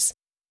Sanders.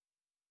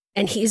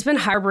 And he's been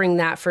harboring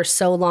that for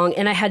so long,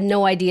 and I had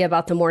no idea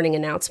about the morning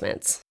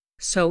announcements.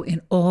 So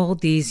in all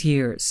these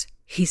years,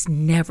 he's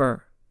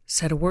never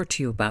said a word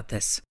to you about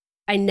this?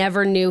 I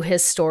never knew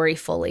his story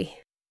fully.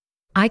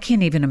 I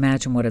can't even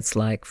imagine what it's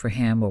like for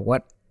him or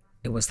what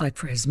it was like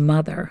for his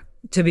mother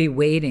to be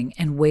waiting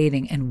and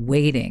waiting and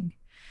waiting,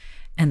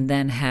 and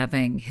then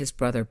having his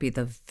brother be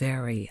the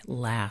very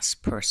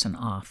last person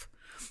off.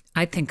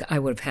 I think I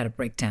would have had a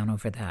breakdown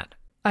over that.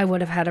 I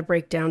would have had a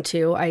breakdown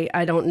too.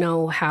 I don't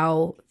know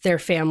how their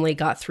family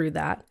got through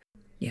that.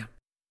 Yeah.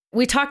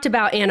 We talked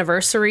about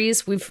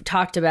anniversaries. We've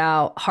talked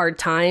about hard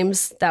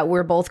times that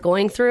we're both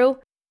going through.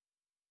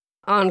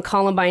 On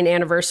Columbine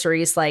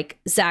anniversaries, like,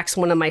 Zach's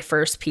one of my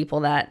first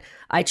people that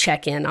I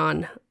check in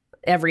on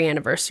every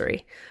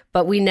anniversary,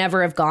 but we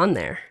never have gone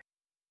there.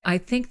 I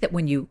think that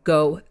when you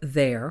go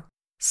there,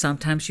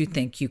 sometimes you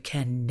think you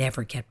can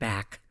never get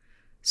back,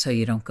 so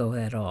you don't go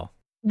at all.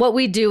 What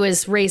we do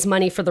is raise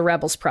money for the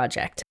Rebels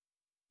Project.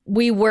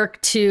 We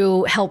work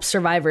to help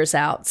survivors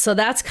out. So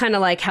that's kind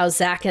of like how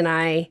Zach and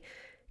I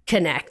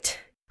connect.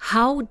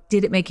 How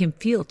did it make him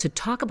feel to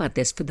talk about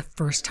this for the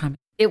first time?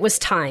 It was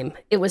time.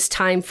 It was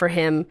time for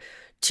him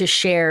to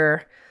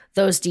share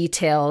those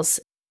details,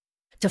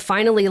 to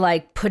finally,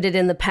 like, put it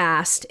in the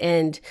past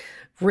and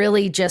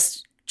really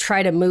just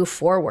try to move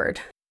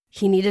forward.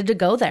 He needed to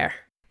go there.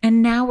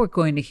 And now we're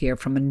going to hear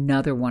from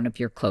another one of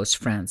your close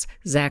friends,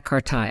 Zach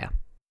Cartaya.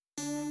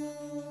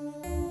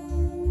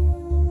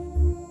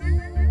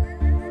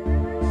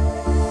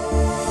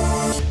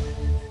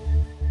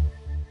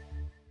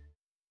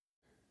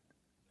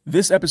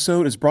 This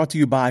episode is brought to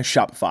you by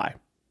Shopify.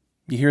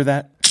 You hear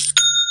that?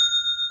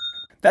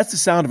 That's the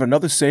sound of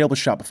another sale with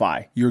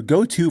Shopify, your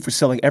go-to for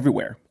selling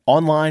everywhere,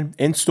 online,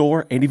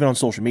 in-store, and even on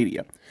social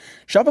media.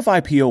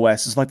 Shopify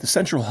POS is like the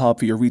central hub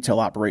for your retail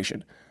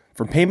operation.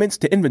 From payments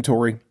to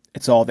inventory,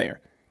 it's all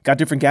there. Got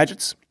different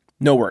gadgets?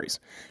 No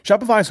worries.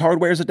 Shopify's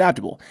hardware is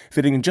adaptable,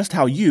 fitting in just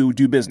how you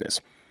do business.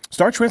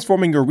 Start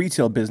transforming your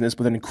retail business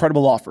with an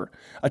incredible offer.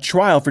 A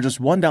trial for just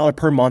 $1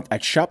 per month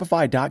at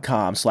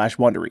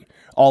shopify.com/Wondery.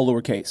 All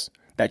lowercase.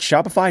 That's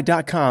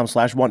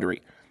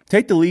shopify.com/Wondery.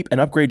 Take the leap and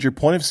upgrade your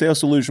point of sale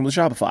solution with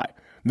Shopify.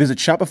 Visit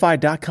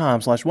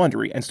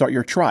shopify.com/Wondery and start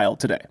your trial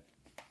today.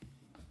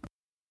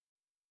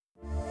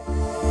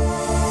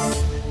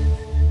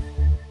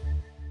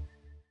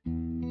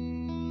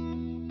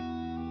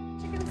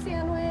 Chicken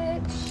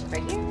sandwich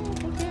right here.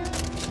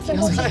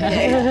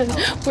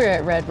 We're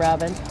at Red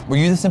Robin. Were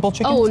you the simple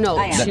chicken? Oh,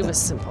 no, she was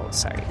simple.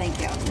 Sorry. Thank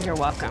you. You're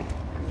welcome.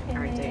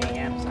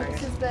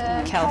 This is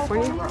the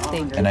California.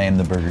 Thank you. And I am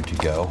the burger to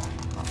go.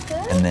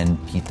 And then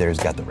Pete there's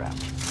got the wrap.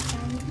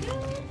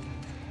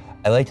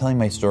 I like telling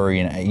my story,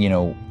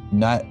 and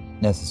not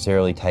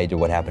necessarily tied to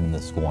what happened in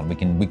the school, and we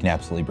can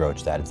absolutely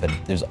broach that. But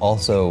there's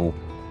also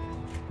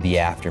the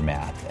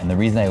aftermath, and the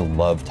reason I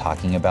love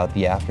talking about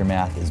the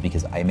aftermath is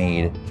because I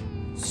made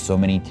so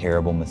many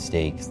terrible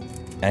mistakes,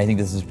 and I think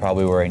this is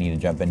probably where I need to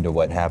jump into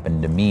what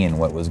happened to me and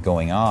what was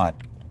going on.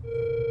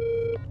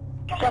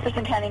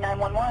 Jefferson County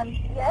 911.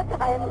 Yes,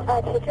 I am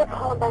a teacher at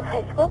Columbine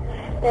High School.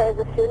 There is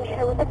a student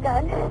here with a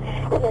gun. He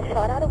has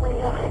shot out a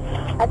window.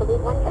 I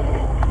believe one.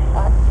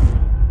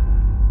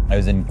 I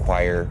was in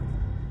choir.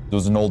 It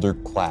was an older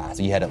class.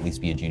 You had to at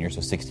least be a junior,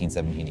 so 16,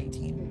 17,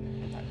 18.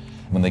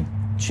 When the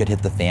shit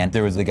hit the fan,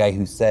 there was a guy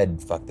who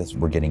said, "Fuck this,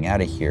 we're getting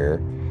out of here."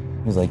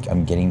 He was like,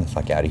 "I'm getting the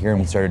fuck out of here." And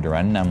we started to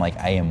run, and I'm like,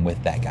 I am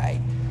with that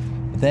guy.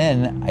 But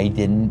then I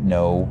didn't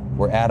know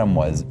where Adam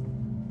was.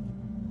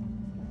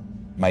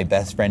 My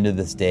best friend to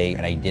this day,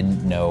 and I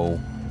didn't know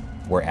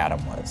where Adam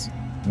was.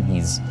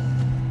 He's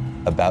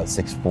about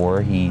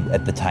 6'4". He,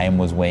 at the time,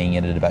 was weighing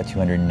in at about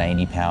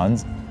 290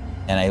 pounds.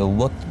 And I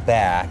looked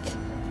back,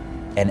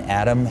 and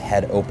Adam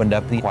had opened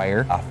up the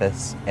choir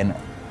office, and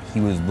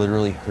he was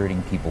literally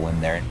hurting people in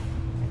there.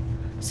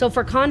 So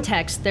for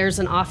context, there's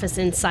an office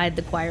inside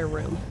the choir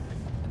room.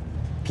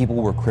 People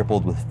were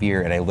crippled with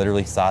fear, and I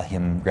literally saw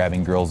him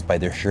grabbing girls by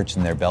their shirts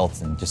and their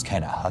belts and just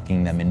kind of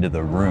hucking them into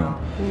the room.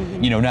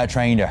 Mm-hmm. You know, not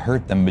trying to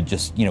hurt them, but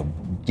just, you know,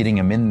 getting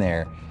them in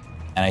there.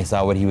 And I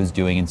saw what he was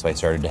doing, and so I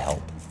started to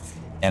help.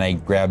 And I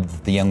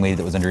grabbed the young lady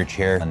that was under a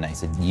chair, and I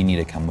said, you need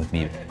to come with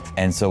me.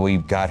 And so we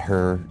got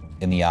her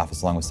in the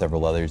office along with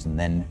several others, and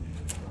then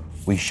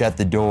we shut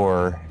the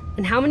door.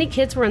 And how many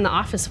kids were in the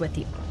office with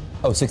you?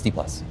 Oh, 60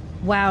 plus.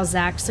 Wow,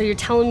 Zach, so you're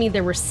telling me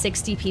there were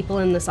 60 people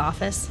in this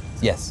office?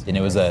 Yes, and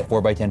it was a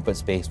 4 by 10 foot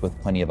space with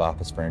plenty of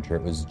office furniture.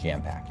 It was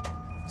jam-packed.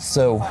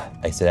 So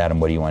I said, Adam,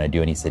 what do you want to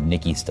do? And he said,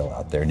 Nikki's still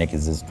out there. Nick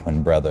is his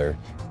twin brother.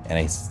 And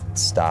I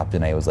stopped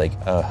and I was like,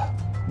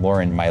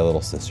 Lauren, my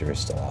little sister, is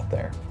still out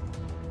there.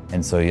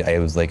 And so I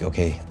was like,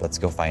 okay, let's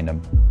go find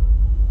him.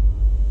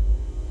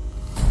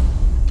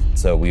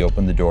 So we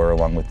opened the door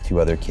along with 2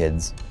 other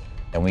kids,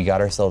 and we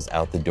got ourselves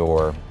out the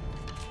door,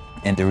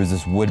 and there was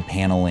this wood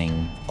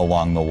paneling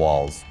along the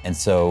walls. And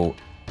so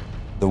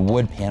the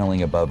wood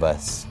paneling above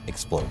us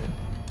exploded.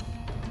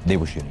 They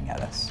were shooting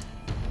at us.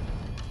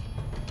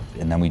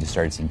 And then we just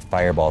started seeing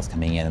fireballs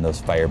coming in, and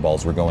those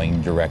fireballs were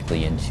going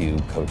directly into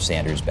Coach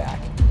Sanders' back.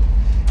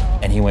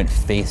 And he went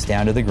face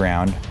down to the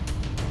ground.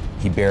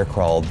 He bear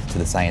crawled to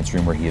the science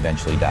room where he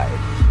eventually died.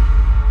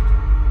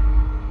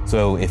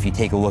 So if you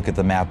take a look at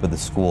the map of the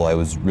school, I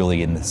was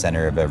really in the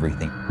center of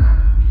everything.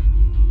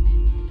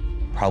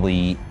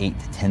 Probably 8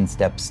 to 10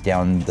 steps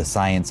down the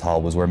science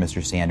hall was where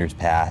Mr. Sanders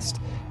passed.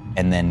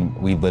 And then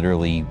we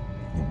literally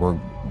were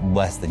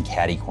less than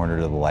catty corner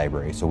to the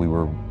library. So we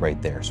were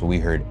right there. So we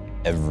heard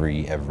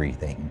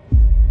everything.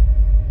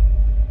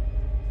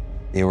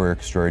 They were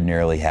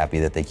extraordinarily happy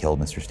that they killed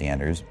Mr.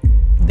 Sanders.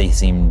 They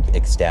seemed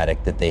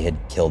ecstatic that they had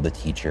killed the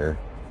teacher.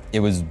 It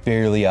was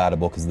barely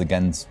audible because the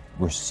guns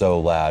were so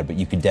loud, but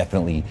you could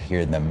definitely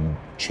hear them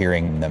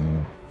cheering,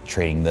 them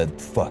trading the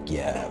fuck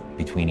yeah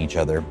between each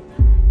other.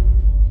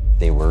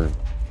 They were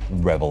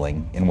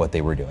reveling in what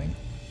they were doing.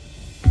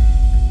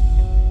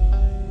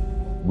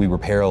 We were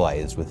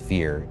paralyzed with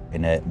fear,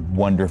 and a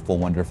wonderful,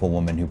 wonderful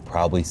woman who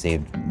probably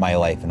saved my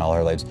life and all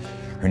our lives.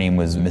 Her name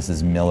was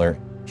Mrs. Miller.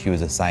 She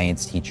was a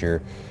science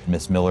teacher.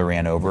 Miss Miller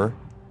ran over.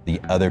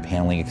 The other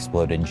paneling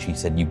exploded, and she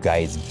said, you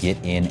guys get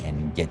in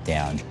and get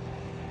down.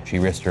 She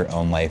risked her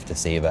own life to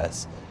save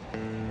us.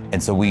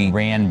 And so we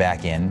ran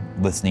back in,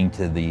 listening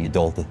to the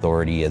adult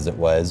authority as it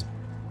was.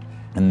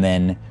 And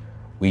then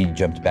we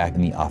jumped back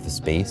in the office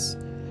space,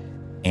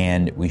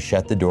 and we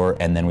shut the door,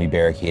 and then we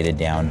barricaded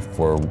down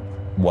for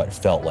what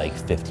felt like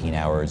 15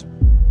 hours.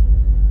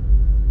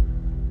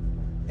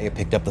 I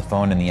picked up the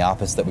phone in the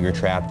office that we were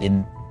trapped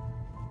in,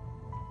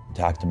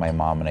 talked to my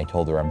mom, and I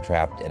told her I'm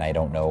trapped and I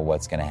don't know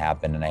what's gonna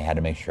happen, and I had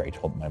to make sure I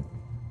told my,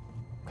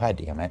 God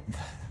damn it.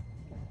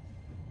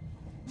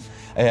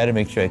 I had to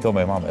make sure I told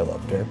my mom I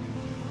loved her,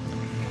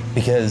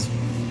 because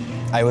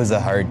I was a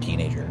hard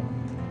teenager.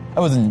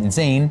 I wasn't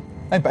insane.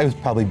 I was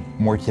probably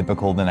more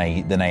typical than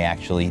I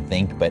actually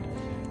think, but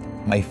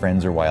my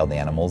friends are wild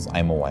animals.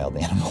 I'm a wild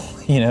animal,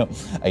 you know?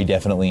 I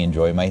definitely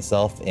enjoy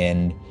myself,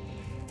 and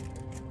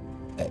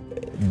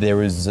there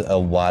was a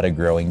lot of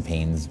growing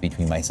pains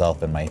between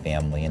myself and my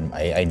family, and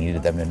I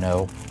needed them to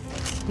know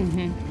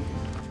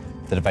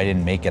that if I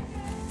didn't make it,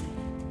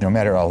 no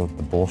matter all of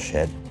the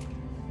bullshit,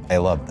 I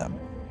loved them.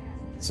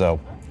 So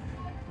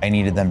I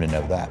needed them to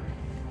know that.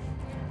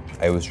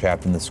 I was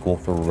trapped in the school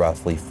for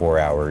roughly 4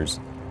 hours,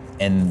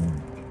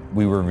 and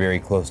we were very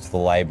close to the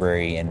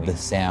library, and the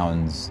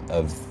sounds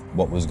of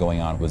what was going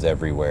on was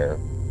everywhere.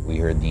 We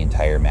heard the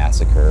entire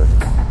massacre.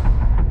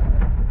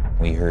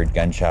 We heard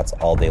gunshots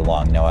all day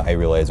long. Now, I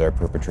realize our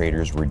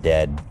perpetrators were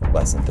dead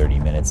less than 30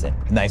 minutes in.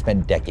 And I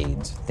spent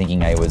decades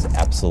thinking I was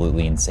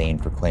absolutely insane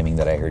for claiming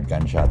that I heard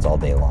gunshots all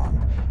day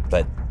long.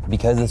 But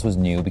because this was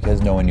new,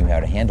 because no one knew how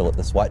to handle it,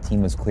 the SWAT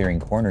team was clearing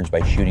corners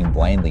by shooting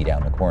blindly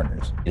down the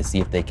corners to see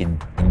if they could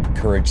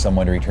encourage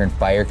someone to return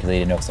fire because they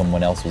didn't know if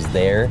someone else was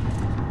there.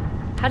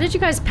 How did you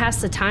guys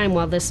pass the time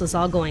while this was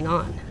all going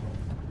on?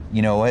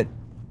 You know what?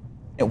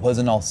 It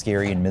wasn't all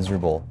scary and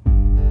miserable.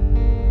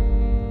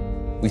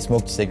 We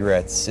smoked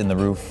cigarettes in the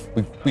roof.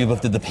 We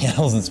lifted the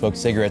panels and smoked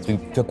cigarettes. We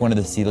took one of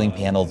the ceiling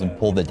panels and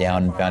pulled it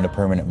down and found a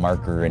permanent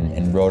marker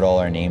and wrote all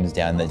our names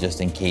down, that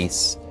just in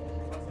case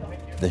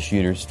the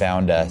shooters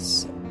found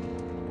us,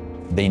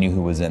 they knew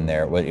who was in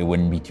there. It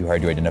wouldn't be too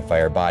hard to identify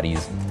our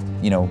bodies.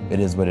 You know, it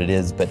is what it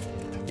is, but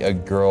a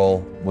girl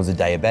was a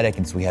diabetic,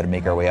 and so we had to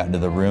make our way out into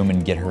the room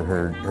and get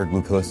her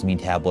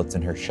glucosamine tablets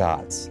and her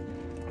shots,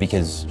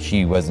 because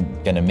she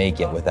wasn't gonna make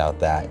it without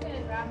that.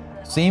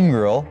 Same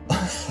girl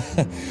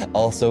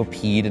also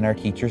peed in our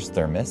teacher's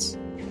thermos,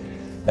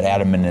 but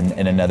Adam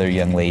and another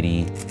young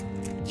lady,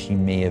 she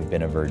may have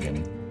been a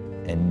virgin,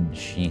 and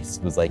she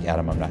was like,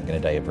 Adam, I'm not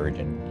gonna die a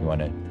virgin. You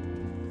wanna?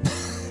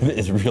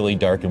 It's really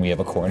dark and we have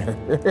a corner.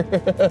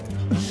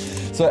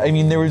 So, I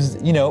mean, there was,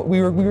 you know,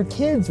 we were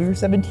kids. We were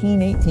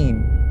 17,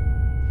 18.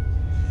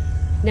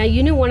 Now,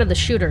 you knew one of the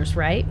shooters,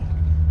 right?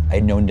 I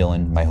had known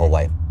Dylan my whole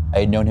life.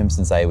 I had known him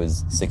since I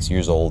was 6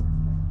 years old.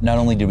 Not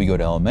only did we go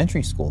to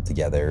elementary school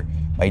together,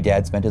 my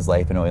dad spent his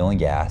life in oil and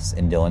gas,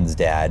 and Dylan's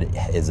dad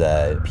is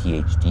a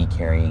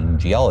PhD-carrying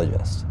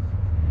geologist.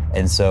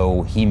 And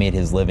so he made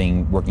his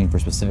living working for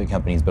specific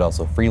companies, but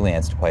also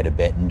freelanced quite a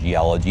bit in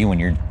geology. When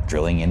you're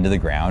drilling into the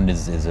ground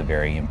is a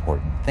very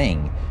important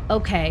thing.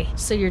 Okay,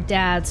 so your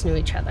dads knew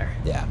each other.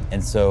 Yeah,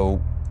 and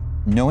so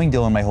knowing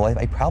Dylan my whole life,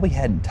 I probably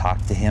hadn't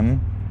talked to him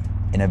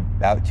in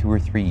about 2 or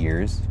 3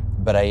 years,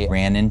 but I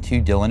ran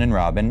into Dylan and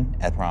Robin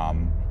at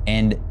prom,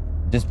 and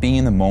just being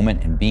in the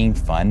moment and being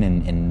fun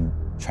and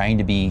trying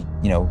to be,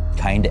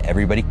 kind to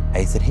everybody.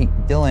 I said, hey,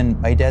 Dylan,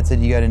 my dad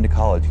said you got into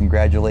college.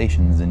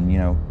 Congratulations, and,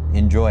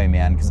 enjoy,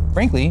 man. Because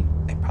frankly,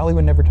 I probably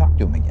would never talk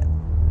to him again.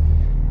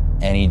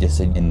 And he just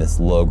said in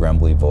this low,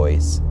 grumbly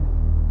voice,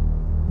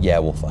 yeah,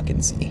 we'll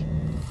fucking see.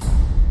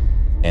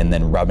 And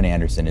then Robin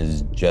Anderson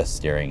is just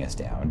staring us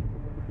down.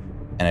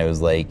 And I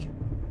was like,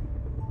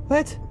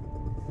 what?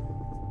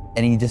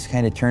 And he just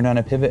kind of turned on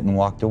a pivot and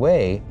walked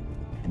away.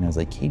 And I was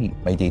like, Katie,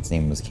 my date's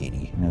name was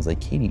Katie. And I was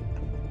like, Katie,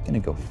 I'm gonna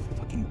go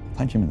fucking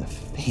punch him in the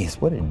face.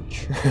 What a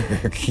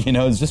jerk.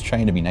 I was just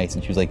trying to be nice.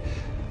 And she was like,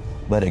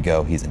 let it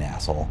go, he's an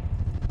asshole.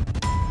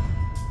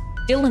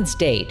 Dylan's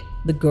date,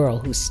 the girl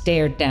who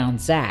stared down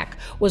Zach,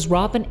 was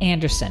Robin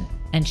Anderson,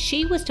 and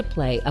she was to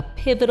play a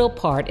pivotal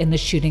part in the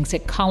shootings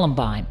at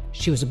Columbine.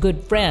 She was a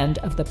good friend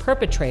of the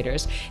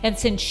perpetrators, and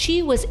since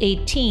she was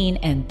 18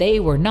 and they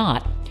were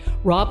not,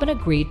 Robin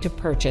agreed to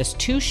purchase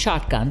 2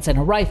 shotguns and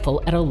a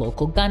rifle at a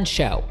local gun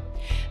show.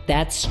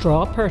 That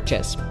straw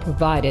purchase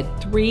provided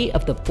 3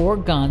 of the 4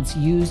 guns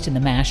used in the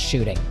mass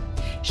shooting.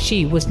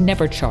 She was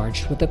never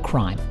charged with a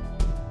crime.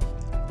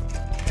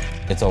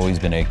 It's always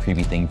been a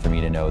creepy thing for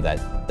me to know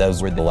that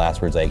those were the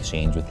last words I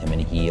exchanged with him,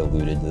 and he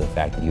alluded to the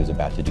fact that he was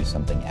about to do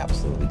something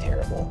absolutely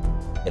terrible.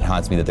 It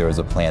haunts me that there was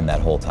a plan that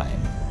whole time.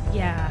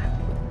 Yeah.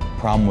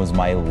 Prom was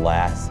my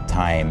last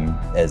time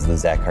as the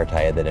Zach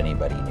Cartaya that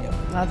anybody knew.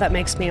 Well, that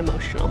makes me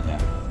emotional.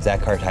 Yeah. Zach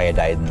Cartaya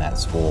died in that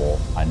school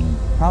on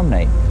prom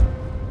night.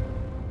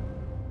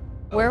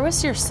 Where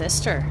was your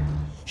sister?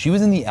 She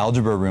was in the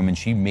algebra room, and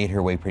she made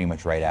her way pretty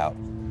much right out.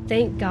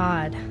 Thank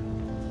God.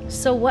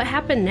 So what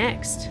happened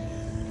next?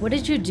 What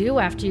did you do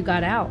after you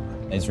got out?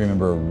 I just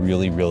remember a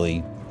really,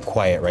 really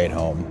quiet ride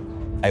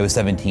home. I was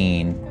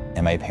 17,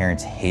 and my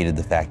parents hated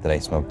the fact that I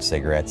smoked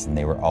cigarettes, and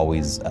they were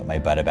always up my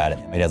butt about it.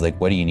 My dad's like,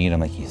 what do you need? I'm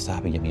like, you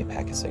stop and get me a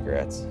pack of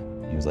cigarettes.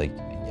 He was like,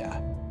 yeah,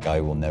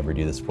 I will never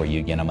do this for you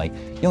again. I'm like,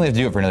 you only have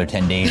to do it for another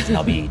 10 days, and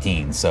I'll be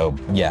 18, so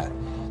yeah.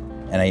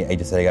 And I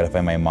just said, I gotta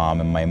find my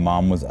mom, and my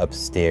mom was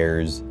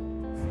upstairs,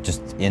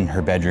 just in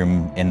her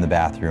bedroom, in the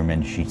bathroom,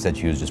 and she said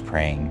she was just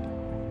praying.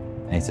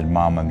 And I said,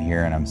 Mom, I'm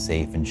here and I'm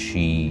safe, and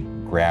she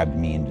grabbed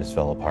me and just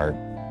fell apart.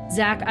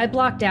 Zach, I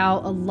blocked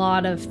out a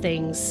lot of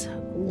things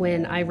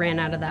when I ran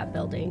out of that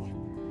building.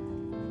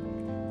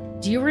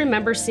 Do you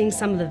remember seeing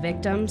some of the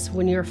victims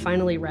when you were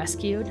finally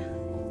rescued?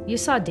 You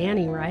saw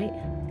Danny, right?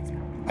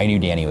 I knew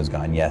Danny was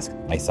gone, yes.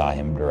 I saw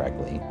him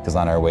directly, because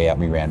on our way out,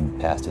 we ran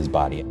past his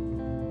body.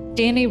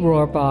 Danny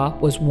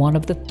Rohrbaugh was one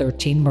of the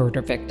 13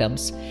 murder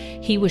victims.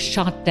 He was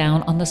shot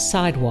down on the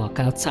sidewalk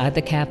outside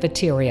the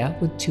cafeteria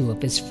with 2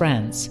 of his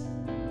friends.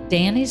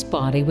 Danny's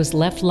body was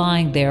left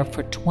lying there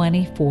for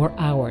 24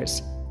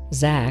 hours.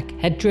 Zach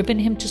had driven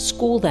him to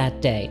school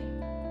that day.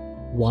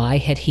 Why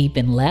had he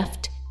been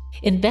left?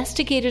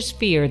 Investigators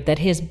feared that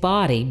his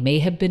body may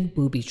have been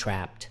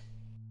booby-trapped.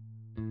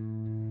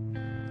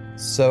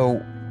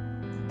 So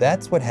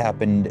that's what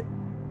happened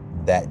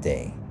that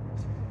day.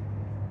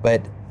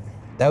 But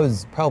that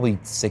was probably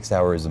 6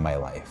 hours of my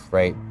life,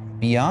 right?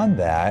 Beyond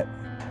that,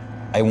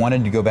 I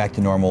wanted to go back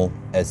to normal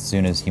as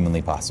soon as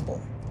humanly possible.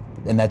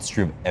 And that's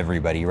true of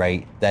everybody,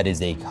 right? That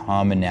is a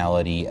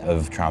commonality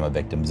of trauma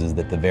victims, is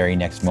that the very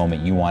next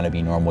moment you want to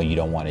be normal, you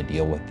don't want to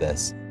deal with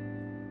this.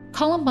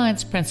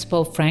 Columbine's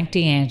principal, Frank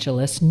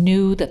DeAngelis,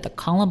 knew that the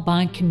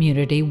Columbine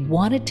community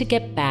wanted to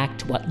get back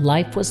to what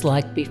life was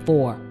like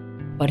before,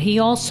 but he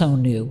also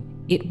knew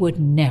it would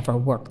never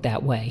work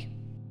that way.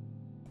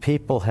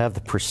 People have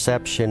the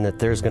perception that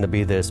there's going to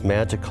be this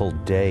magical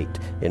date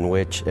in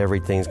which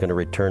everything's going to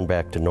return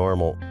back to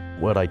normal.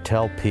 What I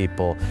tell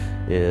people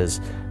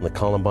is the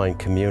Columbine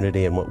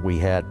community and what we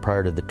had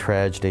prior to the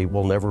tragedy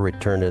will never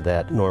return to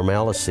that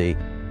normalcy.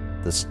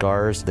 The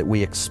scars that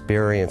we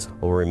experience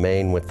will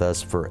remain with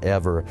us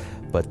forever,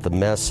 but the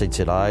message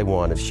that I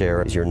want to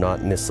share is you're not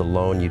in this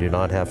alone. You do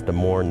not have to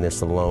mourn this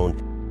alone.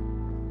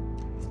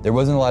 There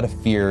wasn't a lot of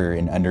fear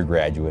in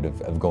undergraduate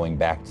of going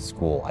back to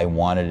school. I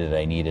wanted it,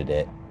 I needed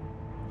it.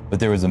 But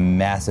there was a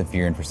massive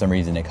fear, and for some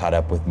reason it caught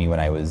up with me when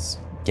I was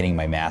getting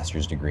my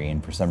master's degree,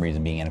 and for some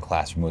reason being in a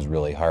classroom was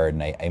really hard,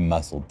 and I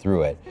muscled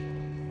through it.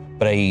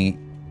 But I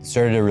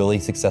started a really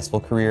successful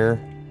career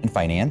in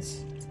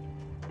finance.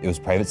 It was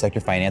private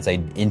sector finance. I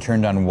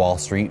interned on Wall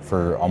Street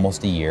for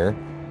almost a year,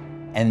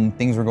 and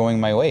things were going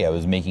my way. I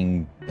was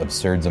making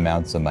absurd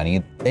amounts of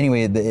money.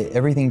 Anyway,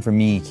 everything for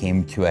me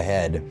came to a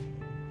head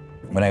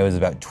when I was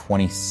about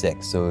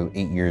 26, so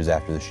 8 years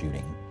after the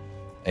shooting.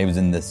 I was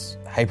in this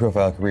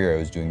high-profile career. I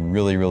was doing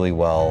really, really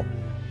well.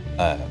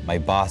 My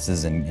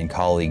bosses and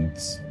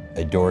colleagues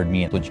adored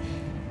me, which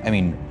I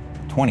mean,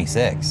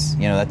 26,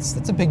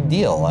 that's a big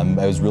deal.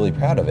 I was really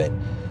proud of it.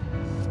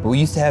 But we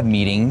used to have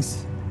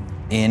meetings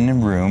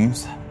in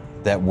rooms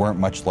that weren't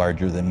much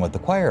larger than what the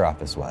choir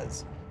office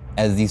was.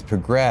 As these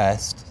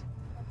progressed,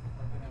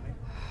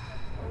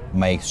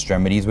 my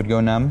extremities would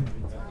go numb,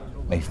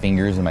 my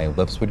fingers and my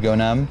lips would go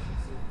numb.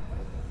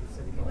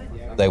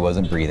 I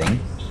wasn't breathing.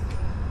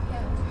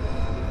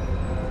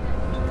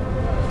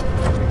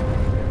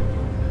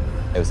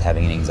 I was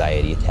having an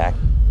anxiety attack.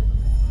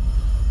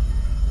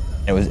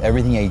 It was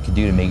everything I could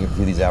do to make it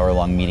through these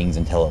hour-long meetings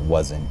until it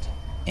wasn't.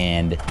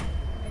 And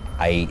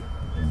I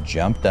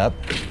jumped up,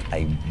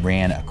 I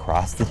ran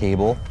across the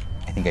table.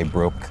 I think I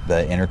broke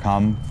the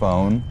intercom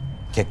phone,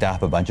 kicked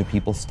off a bunch of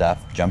people's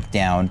stuff, jumped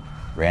down,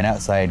 ran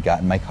outside,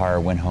 got in my car,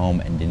 went home,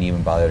 and didn't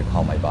even bother to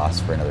call my boss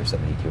for another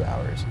 72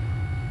 hours.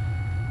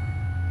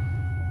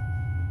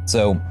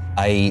 So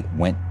I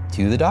went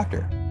to the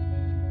doctor.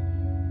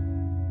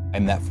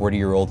 I'm that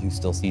 40-year-old who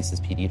still sees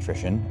his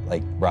pediatrician,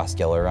 like Ross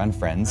Geller on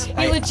Friends.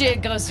 He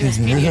legit goes to his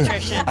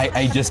pediatrician.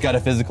 I just got a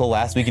physical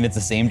last week, and it's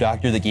the same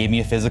doctor that gave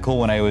me a physical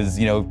when I was,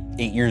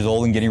 8 years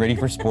old and getting ready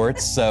for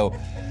sports. So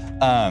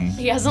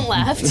he hasn't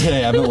left. I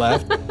haven't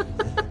left.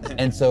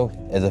 And so,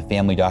 as a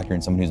family doctor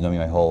and someone who's known me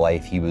my whole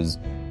life, he was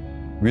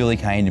really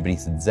kind, but he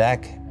said,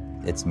 Zach,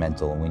 it's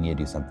mental, and we need to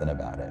do something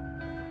about it.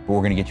 But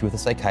we're gonna get you with a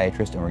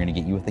psychiatrist, and we're gonna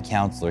get you with a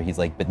counselor. He's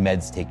like, but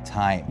meds take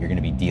time. You're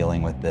gonna be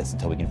dealing with this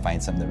until we can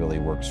find something that really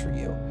works for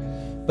you.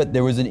 But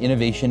there was an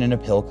innovation in a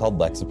pill called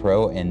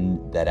Lexapro,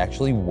 and that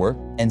actually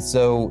worked. And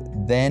so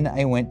then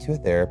I went to a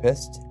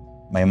therapist.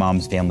 My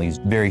mom's family is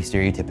very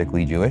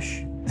stereotypically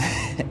Jewish.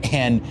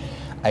 And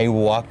I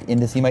walked in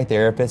to see my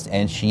therapist,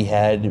 and she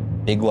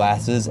had big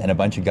glasses and a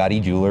bunch of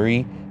gaudy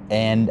jewelry,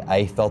 and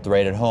I felt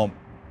right at home.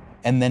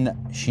 And then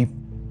she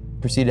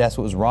proceeded to ask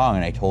what was wrong,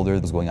 and I told her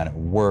what was going on at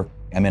work.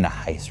 I'm in a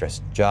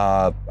high-stress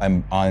job.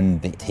 I'm on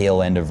the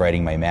tail end of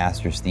writing my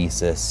master's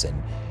thesis,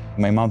 and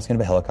my mom's kind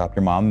of a helicopter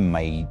mom, and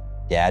my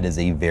dad is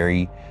a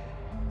very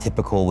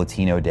typical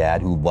Latino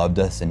dad who loved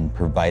us and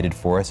provided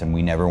for us, and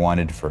we never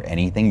wanted for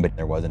anything, but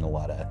there wasn't a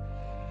lot of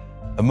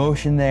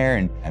emotion there,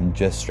 and I'm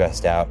just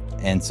stressed out.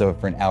 And so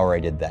for an hour I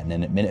did that, and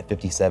then at minute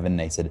 57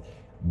 I said,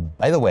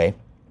 by the way,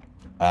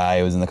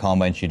 I was in the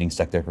Columbine shooting,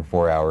 stuck there for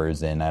 4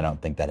 hours, and I don't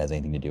think that has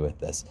anything to do with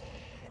this.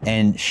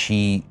 And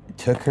she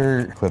took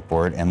her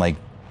clipboard and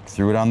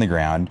threw it on the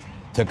ground,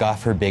 took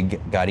off her big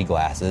gaudy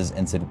glasses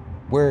and said,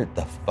 where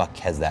the fuck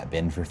has that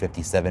been for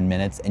 57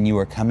 minutes? And you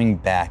are coming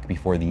back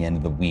before the end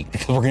of the week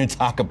because we're gonna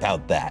talk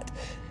about that.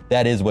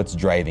 That is what's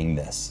driving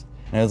this.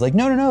 And I was like,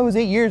 no, it was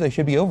 8 years, I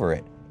should be over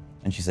it.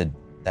 And she said,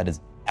 that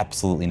is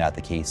absolutely not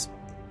the case.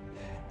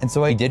 And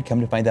so I did come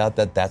to find out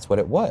that that's what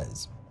it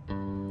was.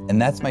 And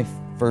that's my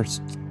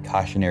first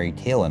cautionary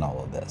tale in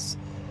all of this.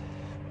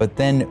 But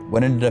then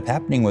what ended up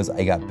happening was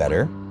I got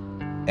better,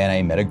 and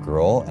I met a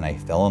girl, and I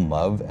fell in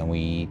love, and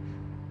we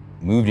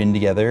moved in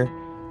together.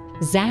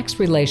 Zach's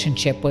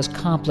relationship was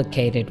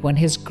complicated when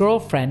his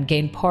girlfriend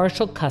gained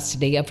partial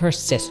custody of her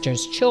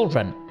sister's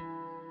children.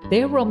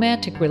 Their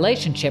romantic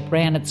relationship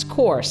ran its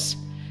course.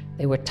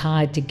 They were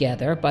tied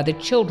together by the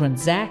children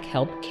Zach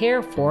helped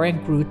care for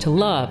and grew to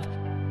love.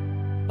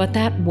 But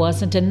that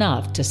wasn't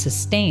enough to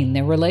sustain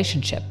their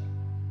relationship.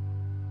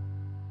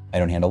 I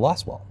don't handle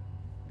loss well.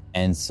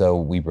 And so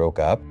we broke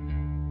up.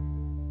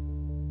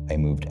 I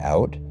moved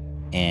out,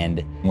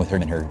 and with her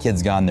and her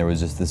kids gone, there was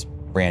just this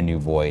brand new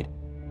void.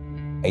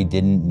 I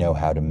didn't know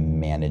how to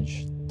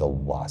manage the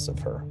loss of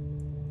her.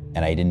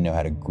 And I didn't know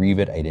how to grieve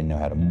it, I didn't know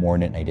how to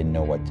mourn it, and I didn't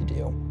know what to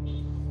do.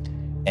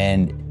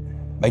 And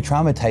my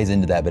trauma ties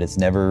into that, but it's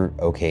never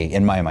okay,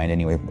 in my mind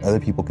anyway, other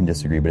people can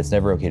disagree, but it's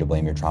never okay to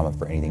blame your trauma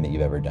for anything that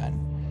you've ever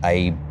done.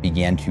 I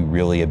began to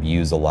really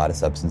abuse a lot of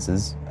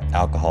substances,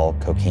 alcohol,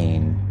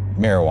 cocaine,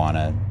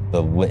 marijuana,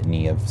 the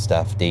litany of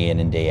stuff day in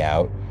and day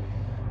out.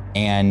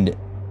 And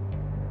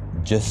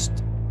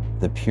just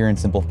the pure and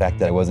simple fact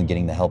that I wasn't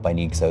getting the help I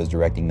need because I was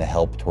directing the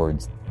help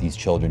towards these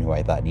children who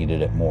I thought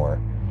needed it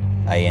more.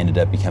 I ended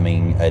up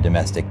becoming a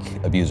domestic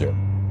abuser.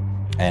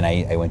 And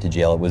I went to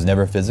jail. It was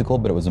never physical,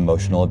 but it was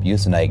emotional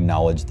abuse, and I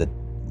acknowledged that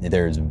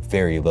there's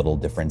very little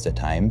difference at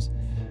times,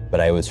 but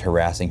I was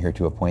harassing her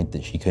to a point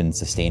that she couldn't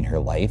sustain her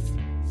life.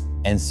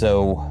 And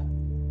so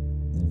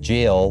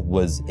jail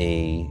was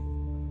a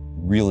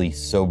really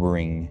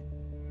sobering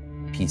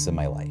piece of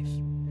my life.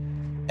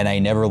 And I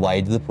never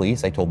lied to the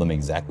police. I told them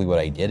exactly what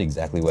I did,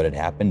 exactly what had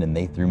happened, and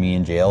they threw me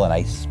in jail, and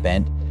I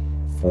spent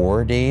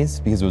 4 days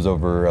because it was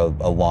over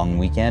a long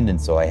weekend,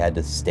 and so I had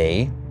to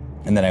stay.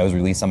 And then I was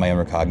released on my own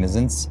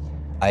recognizance.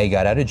 I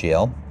got out of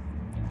jail,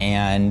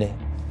 and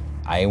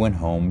I went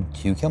home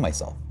to kill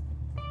myself.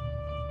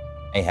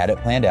 I had it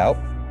planned out.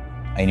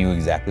 I knew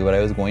exactly what I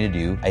was going to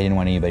do. I didn't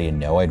want anybody to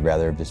know. I'd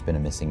rather have just been a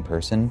missing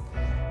person.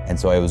 And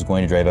so I was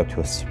going to drive up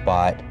to a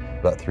spot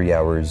about 3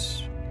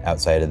 hours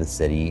outside of the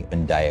city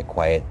and die a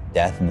quiet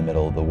death in the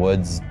middle of the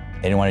woods.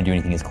 I didn't want to do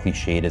anything as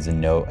cliched as a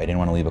note. I didn't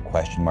want to leave a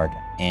question mark.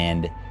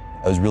 And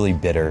I was really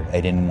bitter. I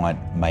didn't want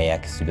my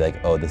ex to be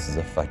like, oh, this is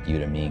a fuck you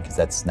to me, because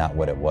that's not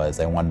what it was.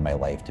 I wanted my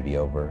life to be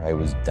over. I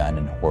was done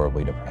and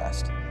horribly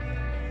depressed.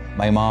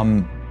 My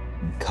mom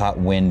caught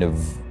wind of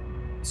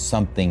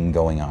something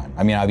going on.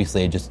 I mean,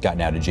 obviously I'd just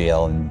gotten out of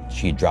jail and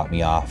she dropped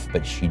me off,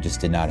 but she just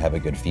did not have a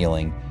good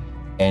feeling.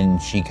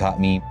 And she caught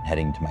me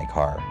heading to my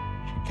car.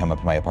 She'd come up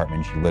to my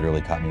apartment and she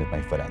literally caught me with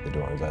my foot out the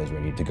door as I was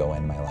ready to go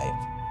end my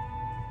life.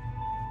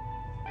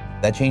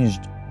 That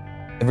changed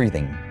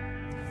everything.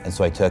 And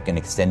so I took an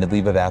extended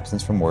leave of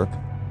absence from work.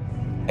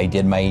 I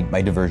did my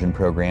diversion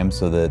program,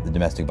 so the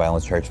domestic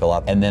violence charge fell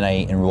off. And then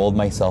I enrolled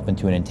myself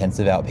into an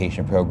intensive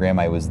outpatient program.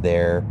 I was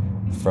there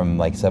from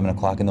like 7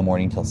 o'clock in the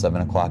morning till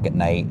 7 o'clock at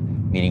night,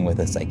 meeting with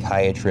a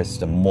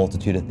psychiatrist, a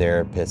multitude of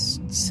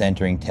therapists,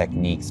 centering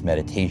techniques,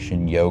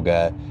 meditation,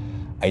 yoga.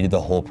 I did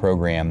the whole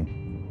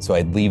program. So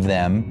I'd leave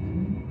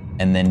them,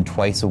 and then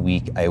twice a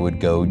week I would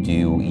go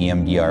do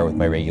EMDR with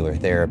my regular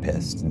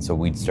therapist. And so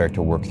we'd start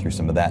to work through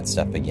some of that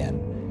stuff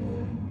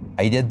again.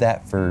 I did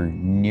that for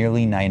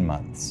nearly 9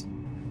 months.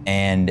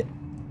 And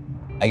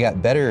I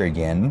got better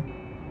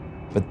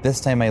again, but this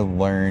time I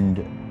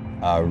learned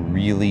a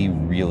really,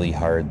 really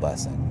hard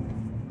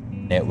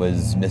lesson. It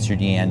was Mr.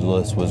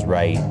 DeAngelis was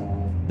right.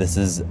 This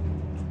is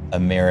a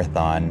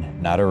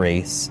marathon, not a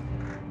race,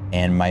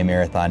 and my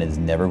marathon is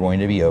never going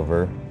to be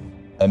over.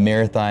 A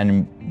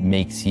marathon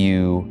makes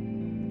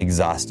you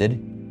exhausted.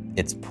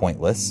 It's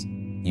pointless.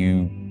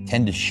 You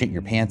tend to shit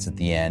your pants at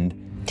the end,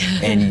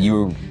 and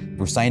you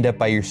were signed up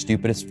by your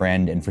stupidest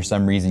friend, and for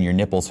some reason your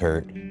nipples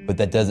hurt, but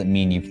that doesn't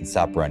mean you can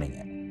stop running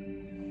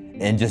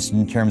it. And just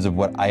in terms of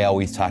what I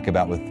always talk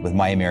about with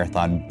my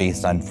marathon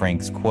based on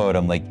Frank's quote,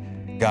 I'm like,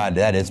 God,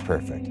 that is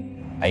perfect.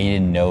 I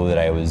didn't know that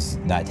I was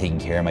not taking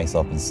care of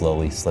myself and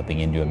slowly slipping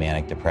into a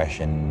manic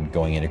depression,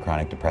 going into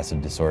chronic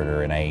depressive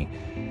disorder, and I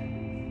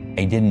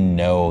didn't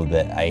know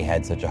that I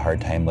had such a hard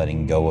time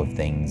letting go of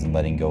things and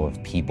letting go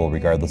of people,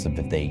 regardless of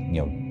if they,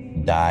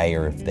 die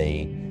or if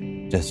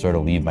they just sort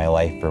of leave my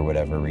life for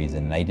whatever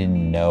reason. And I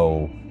didn't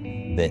know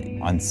that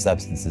on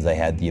substances I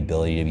had the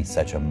ability to be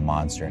such a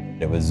monster.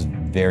 It was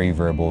very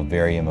verbal,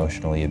 very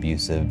emotionally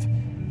abusive,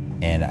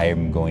 and I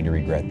am going to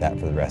regret that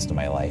for the rest of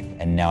my life.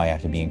 And now I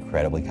have to be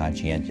incredibly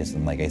conscientious.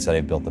 And like I said,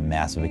 I built a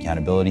massive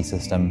accountability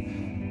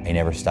system. I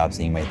never stopped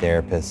seeing my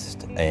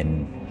therapist,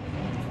 and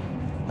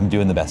I'm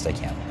doing the best I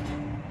can.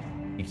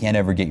 You can't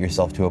ever get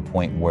yourself to a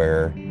point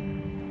where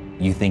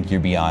you think you're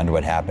beyond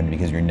what happened,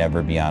 because you're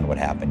never beyond what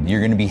happened.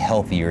 You're gonna be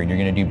healthier and you're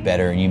gonna do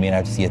better, and you may not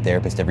have to see a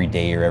therapist every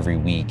day or every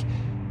week,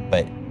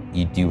 but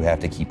you do have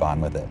to keep on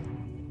with it.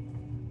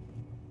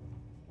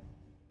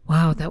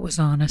 Wow, that was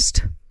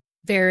honest.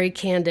 Very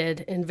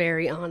candid and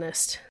very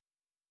honest.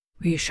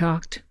 Were you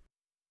shocked?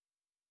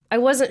 I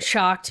wasn't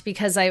shocked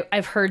because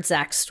I've heard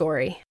Zach's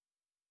story.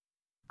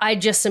 I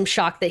just am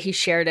shocked that he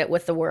shared it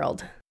with the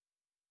world.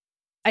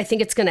 I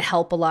think it's gonna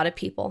help a lot of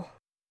people.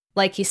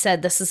 Like he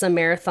said, this is a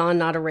marathon,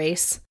 not a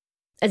race.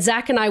 And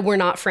Zach and I were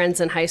not friends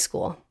in high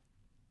school.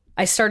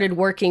 I started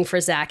working for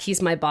Zach.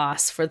 He's my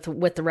boss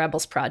with the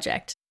Rebels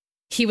Project.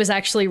 He was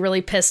actually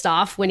really pissed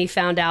off when he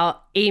found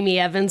out Amy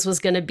Evans was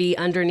going to be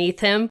underneath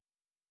him.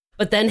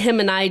 But then him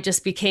and I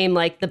just became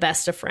like the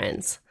best of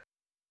friends.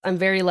 I'm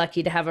very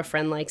lucky to have a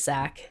friend like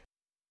Zach.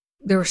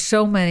 There are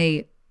so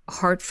many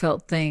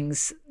heartfelt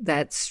things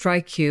that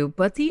strike you,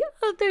 but the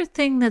other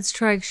thing that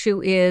strikes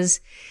you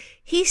is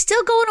he's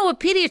still going to a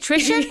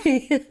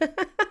pediatrician?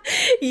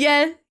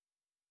 Yeah.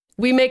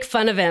 We make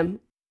fun of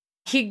him.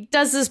 He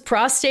does his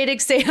prostate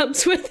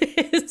exams with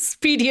his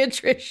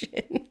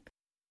pediatrician.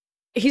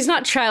 He's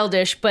not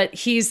childish, but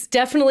he's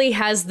definitely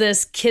has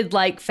this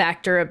kid-like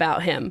factor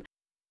about him.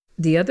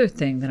 The other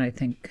thing that I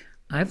think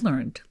I've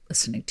learned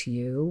listening to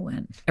you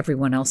and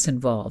everyone else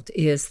involved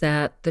is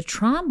that the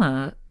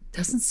trauma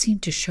doesn't seem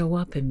to show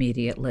up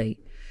immediately.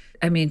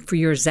 I mean, for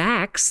your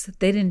Zachs,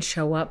 they didn't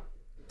show up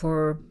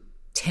for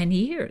 10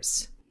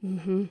 years.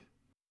 Mm-hmm.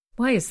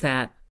 Why is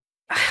that?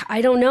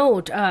 I don't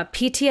know.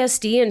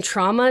 PTSD and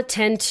trauma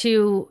tend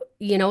to,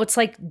 it's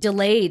like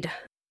delayed.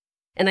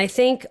 And I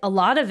think a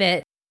lot of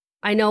it,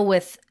 I know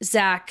with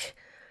Zach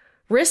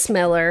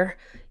Rissmiller,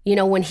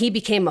 when he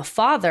became a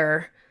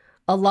father,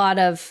 a lot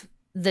of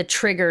the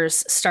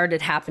triggers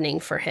started happening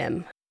for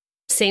him.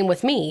 Same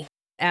with me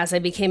as I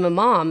became a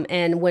mom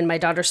and when my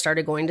daughter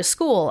started going to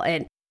school.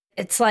 And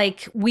it's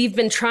like we've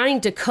been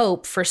trying to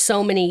cope for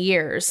so many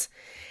years.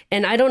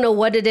 And I don't know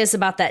what it is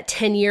about that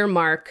 10-year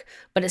mark,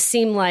 but it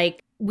seemed like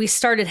we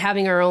started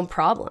having our own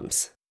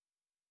problems.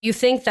 You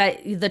think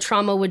that the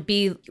trauma would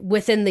be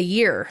within the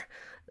year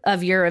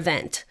of your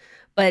event,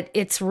 but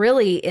it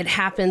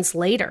happens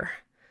later.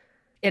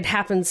 It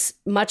happens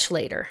much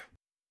later.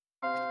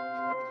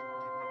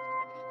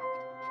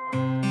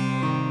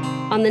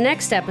 On the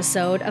next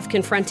episode of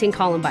Confronting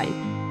Columbine,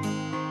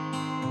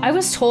 I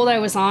was told I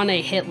was on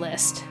a hit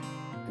list.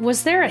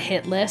 Was there a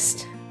hit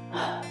list?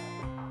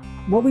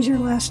 What was your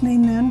last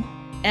name then?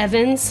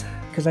 Evans.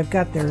 Because I've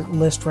got their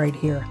list right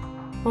here.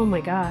 Oh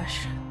my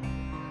gosh.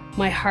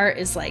 My heart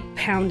is like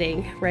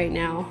pounding right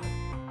now.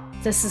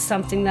 This is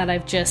something that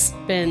I've just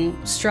been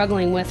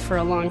struggling with for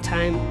a long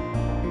time.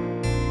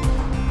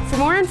 For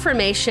more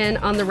information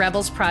on the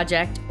Rebels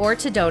Project or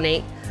to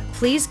donate,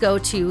 please go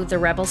to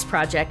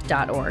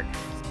therebelsproject.org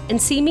and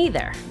see me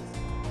there.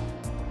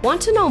 Want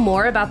to know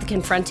more about the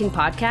Confronting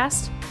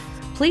Podcast?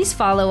 Please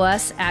follow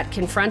us at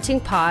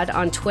Confronting Pod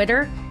on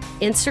Twitter,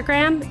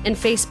 Instagram, and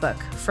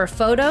Facebook for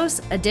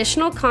photos,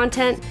 additional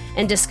content,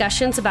 and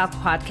discussions about the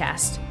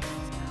podcast.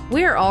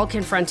 We are all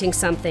confronting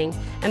something,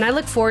 and I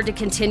look forward to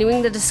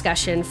continuing the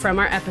discussion from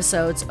our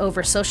episodes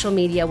over social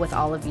media with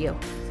all of you.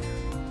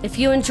 If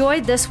you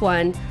enjoyed this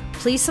one,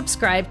 please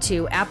subscribe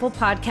to Apple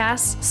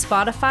Podcasts,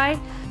 Spotify,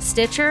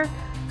 Stitcher,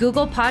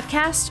 Google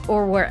Podcasts,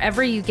 or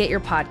wherever you get your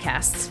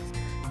podcasts.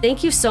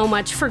 Thank you so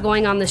much for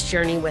going on this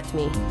journey with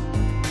me.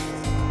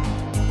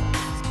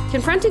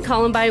 Confronting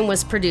Columbine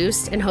was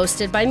produced and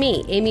hosted by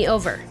me, Amy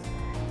Over.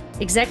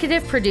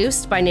 Executive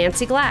produced by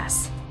Nancy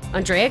Glass,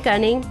 Andrea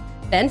Gunning,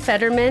 Ben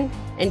Fetterman,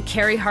 and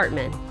Carrie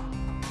Hartman.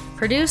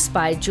 Produced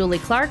by Julie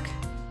Clark.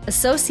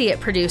 Associate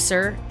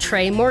producer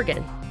Trey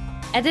Morgan.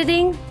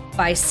 Editing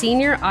by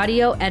Senior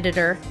Audio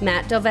Editor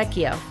Matt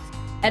Delvecchio.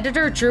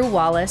 Editor Drew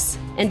Wallace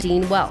and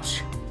Dean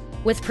Welsh.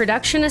 With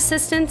production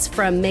assistance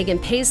from Megan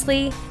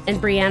Paisley and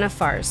Brianna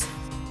Fars.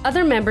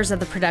 Other members of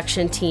the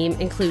production team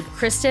include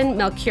Kristen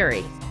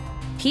Melchiori,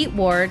 Pete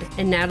Ward,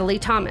 and Natalie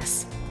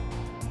Thomas.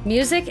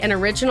 Music and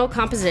original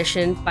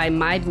composition by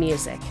Mibe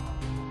Music.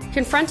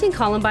 Confronting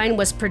Columbine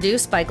was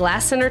produced by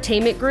Glass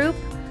Entertainment Group,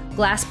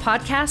 Glass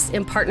Podcast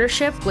in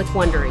partnership with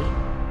Wondery.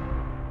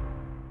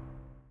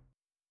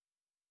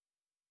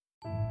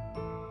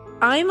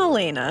 I'm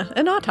Elena,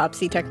 an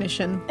autopsy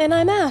technician. And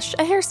I'm Ash,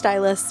 a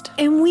hairstylist.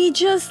 And we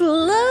just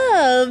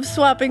love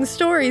swapping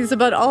stories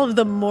about all of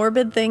the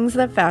morbid things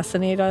that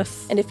fascinate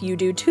us. And if you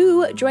do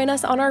too, join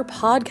us on our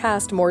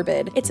podcast,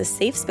 Morbid. It's a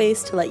safe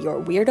space to let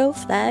your weirdo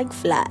flag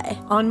fly.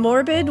 On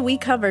Morbid, we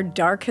cover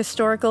dark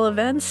historical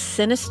events,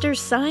 sinister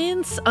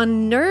science,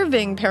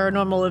 unnerving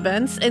paranormal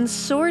events, and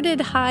sordid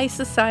high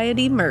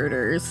society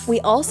murders. We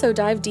also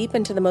dive deep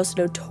into the most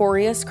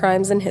notorious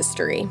crimes in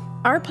history.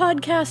 Our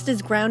podcast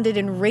is grounded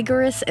in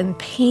rigorous and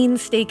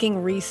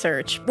painstaking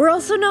research. We're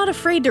also not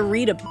afraid to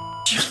read a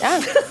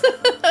Yeah.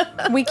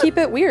 We keep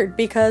it weird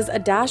because a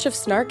dash of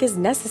snark is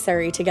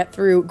necessary to get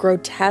through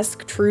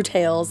grotesque true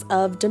tales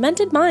of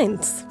demented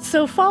minds.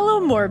 So follow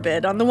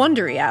Morbid on the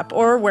Wondery app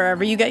or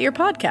wherever you get your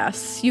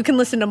podcasts. You can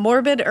listen to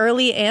Morbid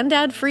early and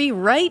ad-free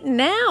right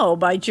now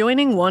by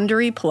joining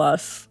Wondery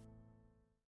Plus.